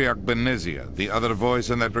 Matriarch Benezia, the other voice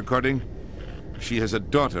in that recording. She has a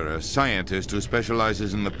daughter, a scientist who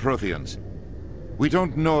specializes in the Protheans. We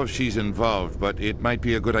don't know if she's involved, but it might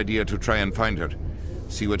be a good idea to try and find her.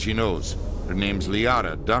 See what she knows. Her name's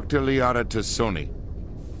Liara, Dr. Liara Tassoni.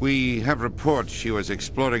 We have reports she was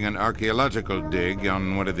exploring an archaeological dig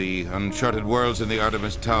on one of the uncharted worlds in the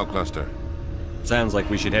Artemis Tau cluster. Sounds like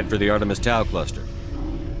we should head for the Artemis Tau cluster.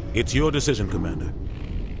 It's your decision, Commander.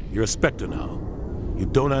 You're a Spectre now. You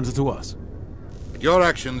don't answer to us. But your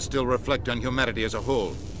actions still reflect on humanity as a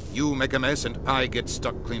whole. You make a mess and I get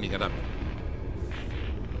stuck cleaning it up.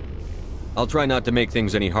 I'll try not to make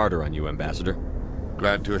things any harder on you, Ambassador.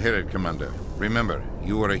 Glad to hear it, Commander. Remember,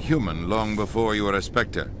 you were a human long before you were a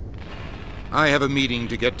Spectre. I have a meeting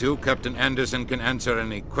to get to. Captain Anderson can answer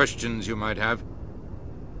any questions you might have.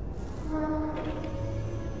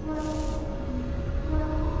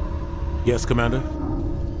 Yes, Commander?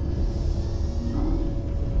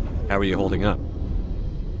 How are you holding up?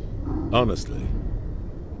 Honestly,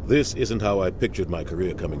 this isn't how I pictured my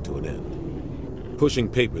career coming to an end. Pushing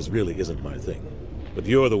papers really isn't my thing, but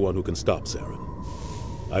you're the one who can stop Saren.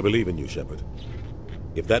 I believe in you, Shepard.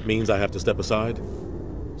 If that means I have to step aside,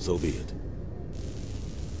 so be it.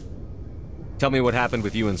 Tell me what happened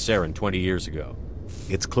with you and Saren 20 years ago.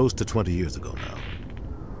 It's close to 20 years ago now.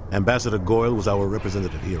 Ambassador Goyle was our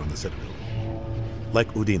representative here on the Citadel.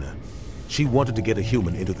 Like Udina, she wanted to get a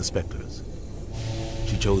human into the Spectres.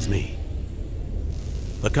 She chose me.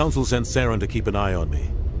 The Council sent Saren to keep an eye on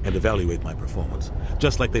me and evaluate my performance,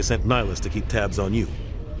 just like they sent Nihilus to keep tabs on you.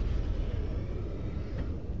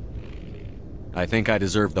 I think I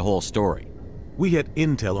deserve the whole story. We had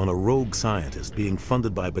intel on a rogue scientist being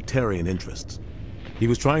funded by Batarian interests. He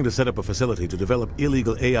was trying to set up a facility to develop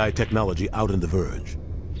illegal AI technology out in the Verge.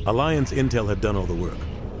 Alliance intel had done all the work,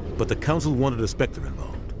 but the Council wanted a Spectre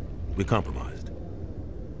involved. We compromised.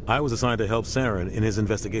 I was assigned to help Saren in his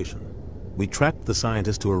investigation. We tracked the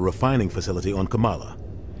scientist to a refining facility on Kamala.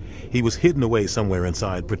 He was hidden away somewhere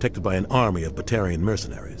inside, protected by an army of Batarian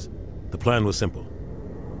mercenaries. The plan was simple.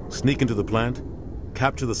 Sneak into the plant,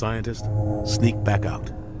 capture the scientist, sneak back out.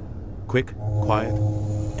 Quick, quiet,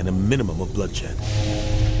 and a minimum of bloodshed.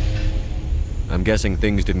 I'm guessing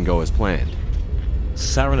things didn't go as planned.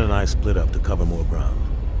 Saren and I split up to cover more ground.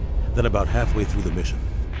 Then about halfway through the mission,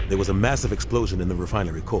 there was a massive explosion in the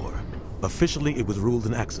refinery core. Officially, it was ruled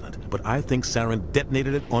an accident, but I think Saren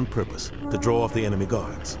detonated it on purpose to draw off the enemy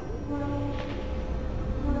guards.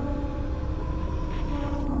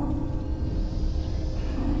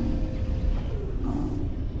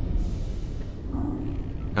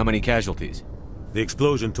 How many casualties? The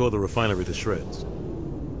explosion tore the refinery to shreds.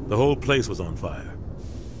 The whole place was on fire.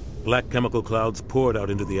 Black chemical clouds poured out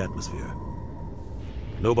into the atmosphere.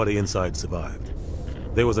 Nobody inside survived.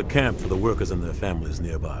 There was a camp for the workers and their families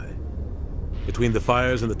nearby. Between the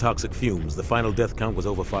fires and the toxic fumes, the final death count was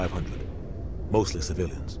over 500. Mostly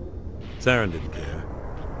civilians. Saren didn't care.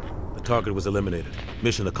 The target was eliminated.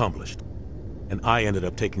 Mission accomplished. And I ended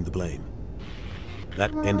up taking the blame.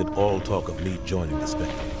 That ended all talk of me joining the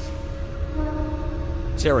Spectres.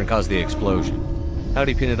 Saren caused the explosion. How'd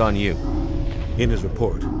he pin it on you? In his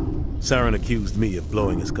report, Saren accused me of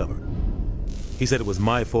blowing his cover. He said it was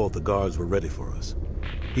my fault the guards were ready for us.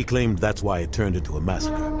 He claimed that's why it turned into a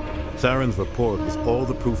massacre. Saren's report was all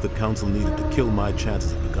the proof the Council needed to kill my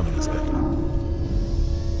chances of becoming a Spectre.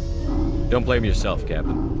 Don't blame yourself,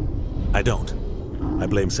 Captain. I don't. I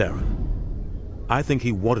blame Saren. I think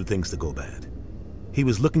he wanted things to go bad. He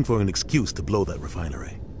was looking for an excuse to blow that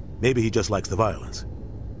refinery. Maybe he just likes the violence.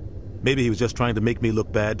 Maybe he was just trying to make me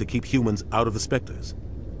look bad to keep humans out of the Spectres.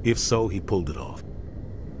 If so, he pulled it off.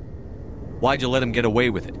 Why'd you let him get away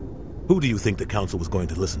with it? Who do you think the Council was going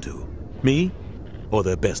to listen to? Me? Or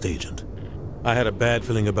their best agent? I had a bad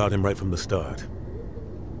feeling about him right from the start.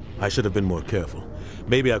 I should have been more careful.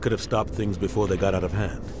 Maybe I could have stopped things before they got out of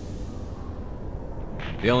hand.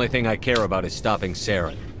 The only thing I care about is stopping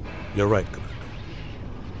Saren. You're right, Commander.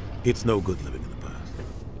 It's no good living in the past.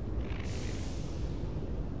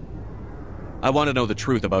 I want to know the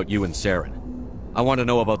truth about you and Saren. I want to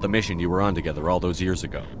know about the mission you were on together all those years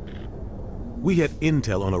ago. We had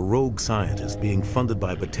intel on a rogue scientist being funded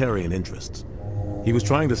by Batarian interests. He was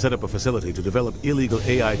trying to set up a facility to develop illegal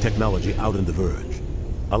AI technology out in the Verge.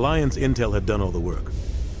 Alliance intel had done all the work,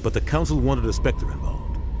 but the Council wanted a Spectre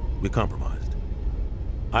involved. We compromised.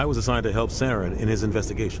 I was assigned to help Saren in his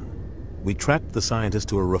investigation. We tracked the scientist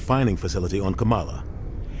to a refining facility on Kamala.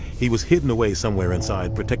 He was hidden away somewhere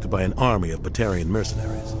inside, protected by an army of Batarian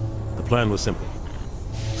mercenaries. The plan was simple.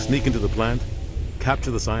 Sneak into the plant,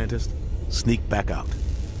 capture the scientist, sneak back out.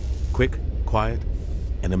 Quick, quiet,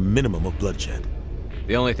 and a minimum of bloodshed.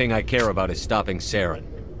 The only thing I care about is stopping Saren.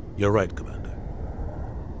 You're right, Commander.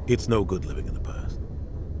 It's no good living in the past.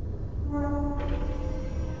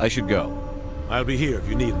 I should go. I'll be here if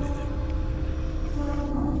you need anything.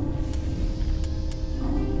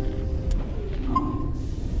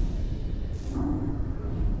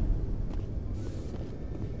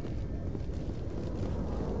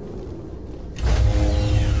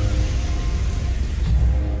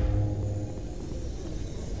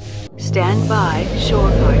 Stand by,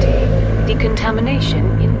 shore party.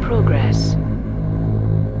 Decontamination in progress.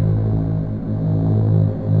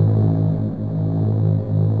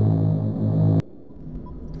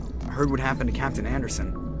 I heard what happened to Captain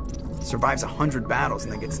Anderson. Survives 100 battles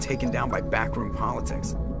and then gets taken down by backroom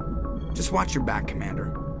politics. Just watch your back,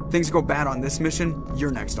 Commander. Things go bad on this mission,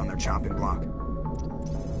 you're next on their chopping block.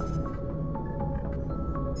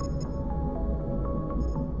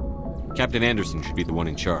 Captain Anderson should be the one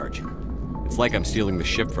in charge. It's like I'm stealing the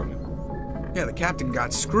ship from him. Yeah, the captain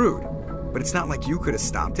got screwed. But it's not like you could have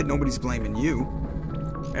stopped it. Nobody's blaming you.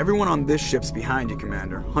 Everyone on this ship's behind you,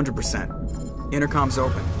 Commander. 100%. Intercom's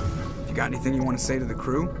open. If you got anything you want to say to the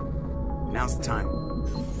crew, now's the time.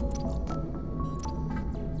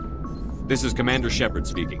 This is Commander Shepard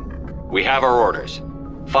speaking. We have our orders.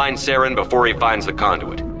 Find Saren before he finds the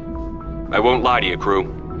conduit. I won't lie to you,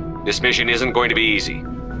 crew. This mission isn't going to be easy.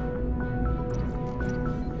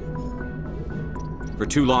 For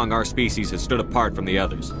too long, our species has stood apart from the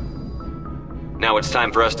others. Now it's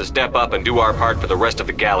time for us to step up and do our part for the rest of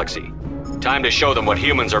the galaxy. Time to show them what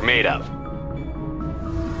humans are made of.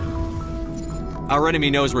 Our enemy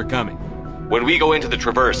knows we're coming. When we go into the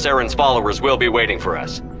Traverse, Saren's followers will be waiting for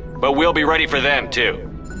us. But we'll be ready for them, too.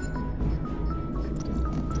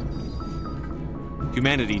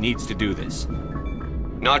 Humanity needs to do this.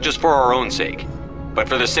 Not just for our own sake, but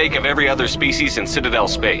for the sake of every other species in Citadel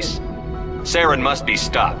space. Saren must be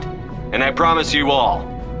stopped. And I promise you all,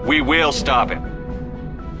 we will stop him.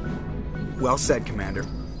 Well said, Commander.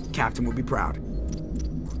 Captain will be proud.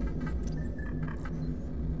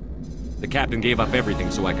 The captain gave up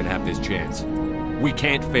everything so I could have this chance. We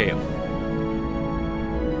can't fail.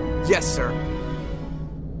 Yes, sir.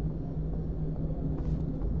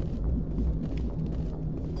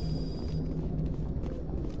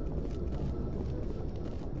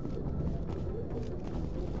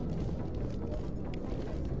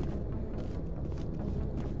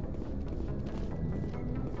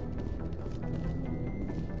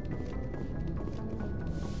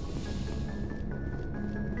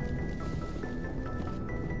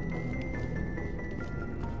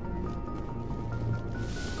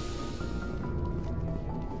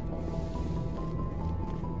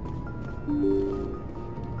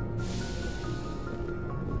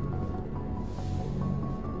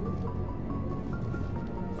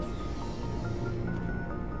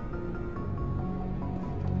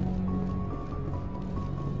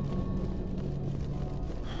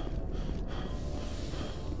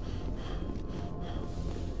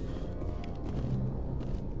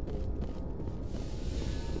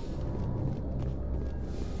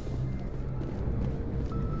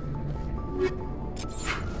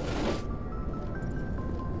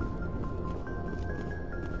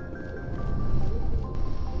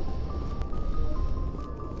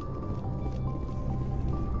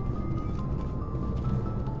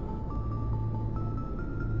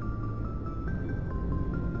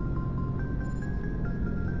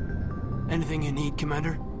 Anything you need,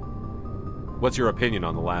 Commander? What's your opinion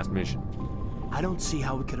on the last mission? I don't see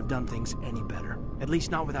how we could have done things any better. At least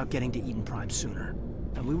not without getting to Eden Prime sooner.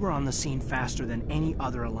 And we were on the scene faster than any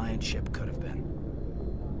other Alliance ship could have been.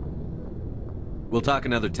 We'll talk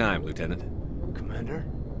another time, Lieutenant. Commander?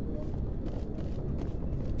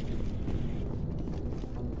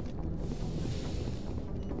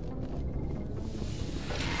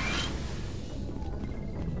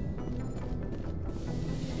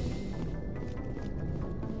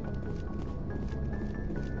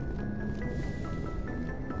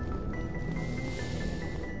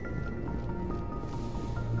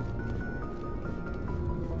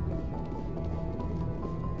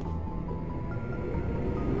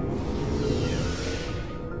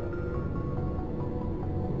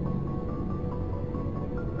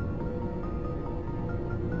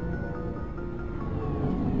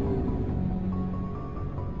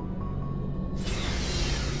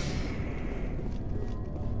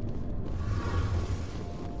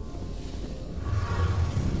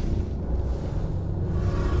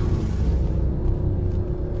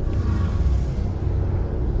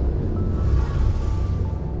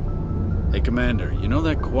 Commander, you know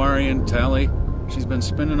that Quarian, Tally? She's been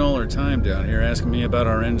spending all her time down here asking me about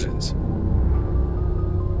our engines.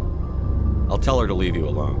 I'll tell her to leave you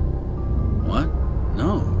alone. What?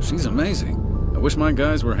 No, she's amazing. I wish my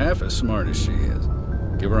guys were half as smart as she is.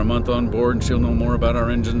 Give her a month on board and she'll know more about our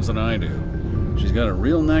engines than I do. She's got a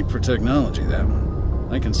real knack for technology, that one.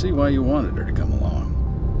 I can see why you wanted her to come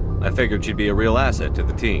along. I figured she'd be a real asset to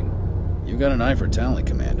the team. You got an eye for Tally,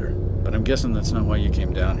 Commander, but I'm guessing that's not why you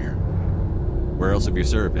came down here. Where else have you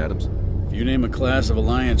served, Adams? If you name a class of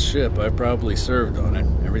Alliance ship, I've probably served on it.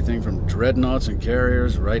 Everything from dreadnoughts and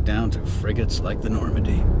carriers right down to frigates like the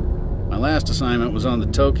Normandy. My last assignment was on the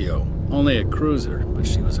Tokyo, only a cruiser, but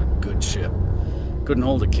she was a good ship. Couldn't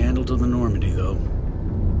hold a candle to the Normandy, though.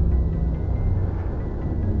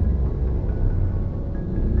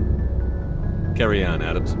 Carry on,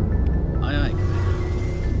 Adams. Aye, aye, Commander.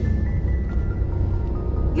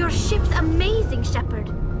 Your ship's amazing,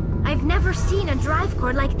 Shepard. I've never seen a drive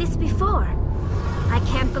core like this before. I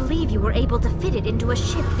can't believe you were able to fit it into a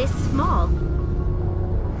ship this small.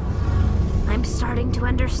 I'm starting to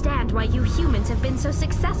understand why you humans have been so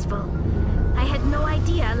successful. I had no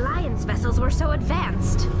idea Alliance vessels were so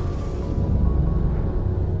advanced.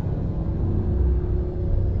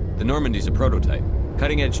 The Normandy's a prototype.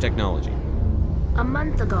 Cutting-edge technology. A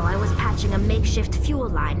month ago, I was patching a makeshift fuel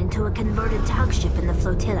line into a converted tug ship in the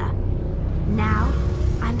flotilla. Now,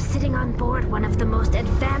 I'm sitting on board one of the most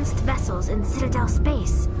advanced vessels in Citadel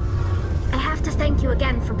space. I have to thank you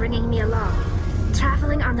again for bringing me along.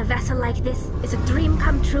 Traveling on a vessel like this is a dream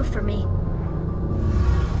come true for me.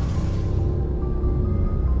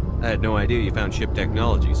 I had no idea you found ship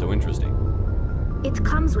technology so interesting. It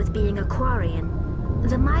comes with being a Quarian.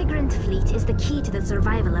 The migrant fleet is the key to the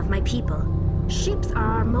survival of my people. Ships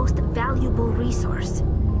are our most valuable resource.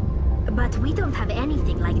 But we don't have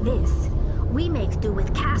anything like this. We make do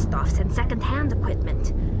with cast-offs and second-hand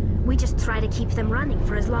equipment. We just try to keep them running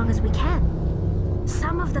for as long as we can.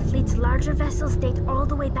 Some of the fleet's larger vessels date all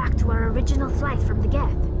the way back to our original flight from the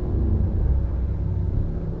Geth.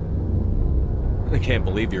 I can't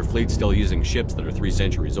believe your fleet's still using ships that are 3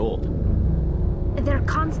 centuries old. They're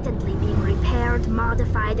constantly being repaired,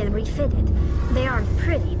 modified, and refitted. They aren't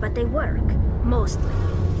pretty, but they work. Mostly.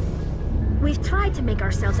 We've tried to make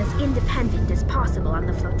ourselves as independent as possible on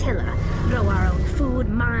the flotilla, grow our own food,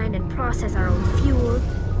 mine, and process our own fuel.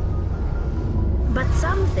 But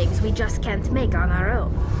some things we just can't make on our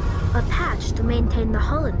own. A patch to maintain the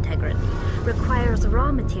hull integrity requires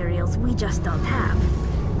raw materials we just don't have.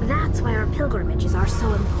 That's why our pilgrimages are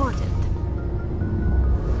so important.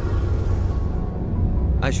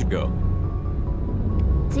 I should go.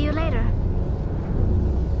 See you later.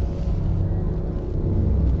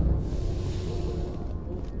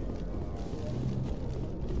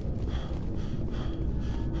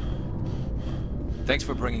 Thanks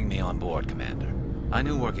for bringing me on board, Commander. I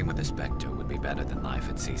knew working with a Spectre would be better than life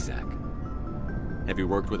at CSEC. Have you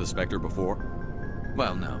worked with a Spectre before?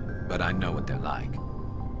 Well, no, but I know what they're like.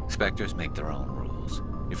 Spectres make their own rules.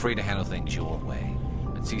 You're free to handle things your way.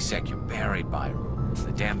 At CSEC, you're buried by rules.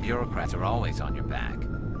 The damn bureaucrats are always on your back.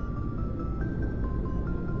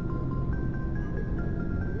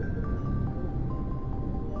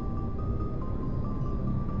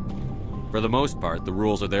 For the most part, the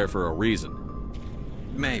rules are there for a reason.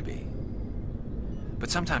 Maybe.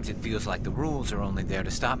 But sometimes it feels like the rules are only there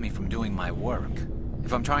to stop me from doing my work.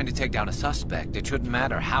 If I'm trying to take down a suspect, it shouldn't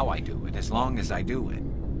matter how I do it, as long as I do it.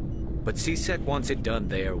 But CSEC wants it done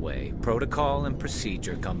their way. Protocol and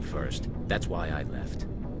procedure come first. That's why I left.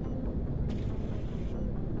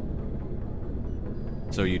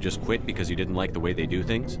 So you just quit because you didn't like the way they do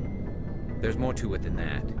things? There's more to it than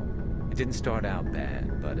that. It didn't start out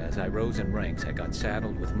bad, but as I rose in ranks, I got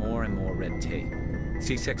saddled with more and more red tape.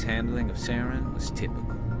 CSEC's handling of Saren was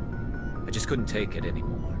typical. I just couldn't take it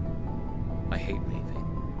anymore. I hate leaving.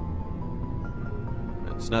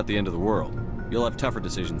 It's not the end of the world. You'll have tougher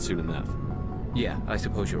decisions soon enough. Yeah, I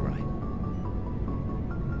suppose you're right.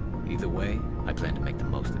 Either way, I plan to make the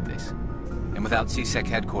most of this. And without CSEC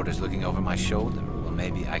headquarters looking over my shoulder, well,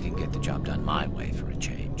 maybe I can get the job done my way for a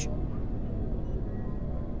change.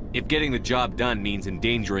 If getting the job done means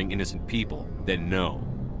endangering innocent people, then no.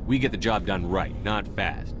 We get the job done right, not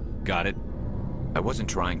fast. Got it? I wasn't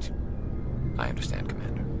trying to... I understand,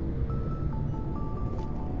 Commander.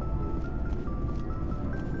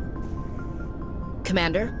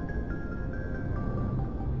 Commander?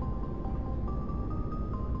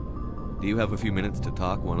 Do you have a few minutes to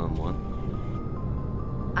talk one-on-one?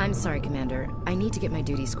 I'm sorry, Commander. I need to get my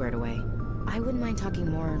duty squared away. I wouldn't mind talking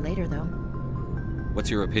more later, though. What's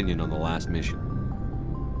your opinion on the last mission?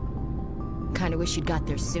 Kinda wish you'd got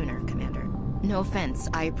there sooner, Commander. No offense,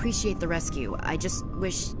 I appreciate the rescue. I just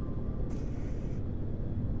wish...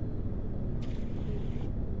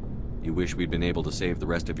 You wish we'd been able to save the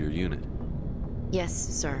rest of your unit? Yes,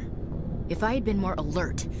 sir. If I had been more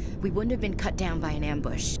alert, we wouldn't have been cut down by an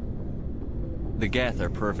ambush. The Geth are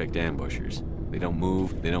perfect ambushers. They don't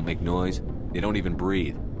move, they don't make noise, they don't even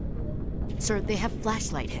breathe. Sir, they have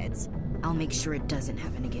flashlight heads. I'll make sure it doesn't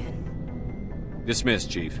happen again. Dismissed,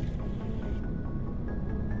 Chief.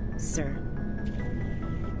 Sir.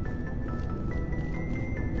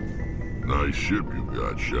 Nice ship you've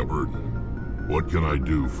got, Shepard. What can I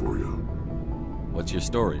do for you? What's your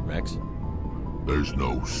story, Rex? There's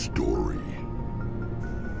no story.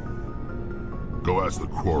 Go ask the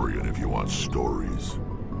Quarian if you want stories.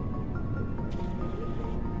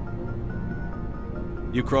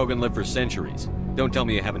 You Krogan live for centuries. Don't tell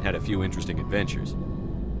me you haven't had a few interesting adventures.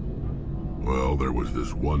 Well, there was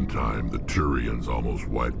this one time the Turians almost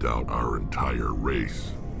wiped out our entire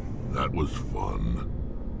race. That was fun.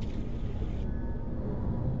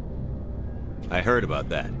 I heard about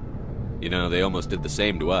that. You know, they almost did the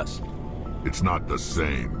same to us. It's not the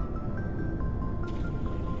same.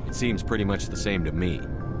 It seems pretty much the same to me.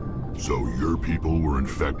 So your people were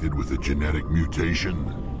infected with a genetic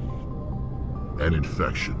mutation? An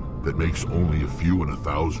infection that makes only a few in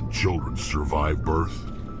 1,000 children survive birth?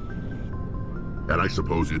 And I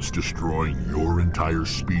suppose it's destroying your entire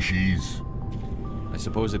species? I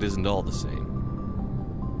suppose it isn't all the same.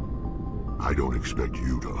 I don't expect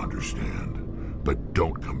you to understand, but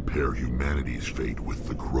don't compare humanity's fate with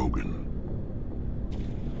the Krogan.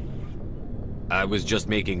 I was just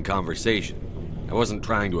making conversation. I wasn't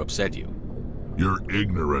trying to upset you. Your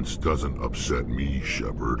ignorance doesn't upset me,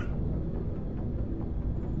 Shepard.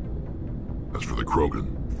 As for the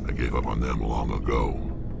Krogan, I gave up on them long ago.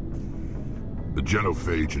 The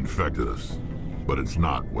genophage infected us, but it's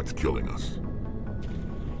not what's killing us.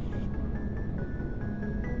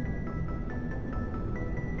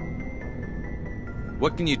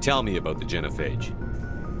 What can you tell me about the genophage?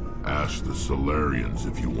 Ask the Solarians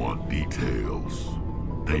if you want details.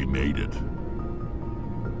 They made it.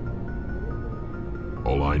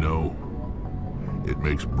 All I know, it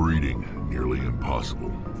makes breeding nearly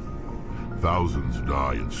impossible. Thousands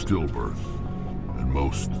die in stillbirth, and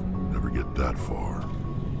most never get that far.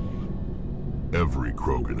 Every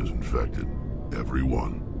Krogan is infected, every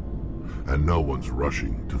one. And no one's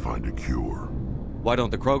rushing to find a cure. Why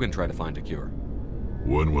don't the Krogan try to find a cure?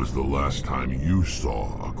 When was the last time you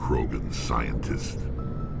saw a Krogan scientist?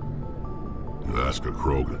 You ask a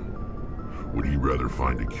Krogan, would he rather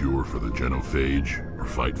find a cure for the genophage or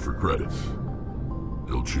fight for credits?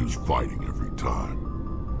 He'll choose fighting every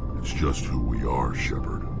time. It's just who we are,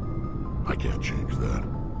 Shepard. I can't change that.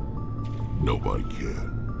 Nobody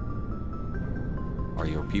can. Are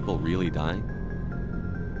your people really dying?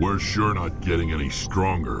 We're sure not getting any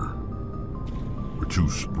stronger. We're too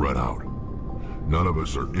spread out. None of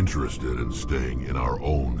us are interested in staying in our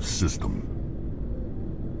own system.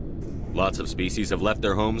 Lots of species have left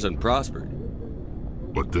their homes and prospered.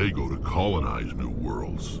 But they go to colonize new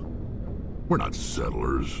worlds. We're not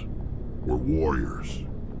settlers. We're warriors.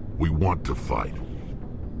 We want to fight.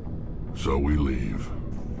 So we leave.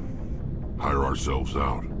 Hire ourselves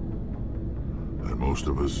out. And most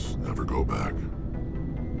of us never go back.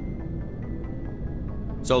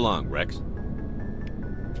 So long, Rex.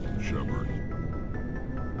 Shepard.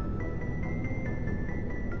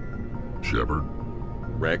 Shepard?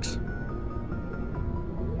 Rex?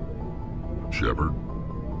 Shepard?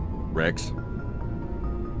 Rex?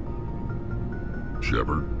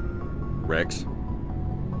 Shepard? Rex?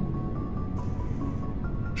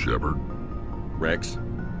 Shepard? Rex?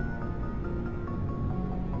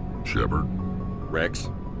 Shepard? Rex?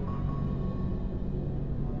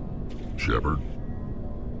 Shepard?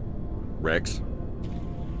 Rex?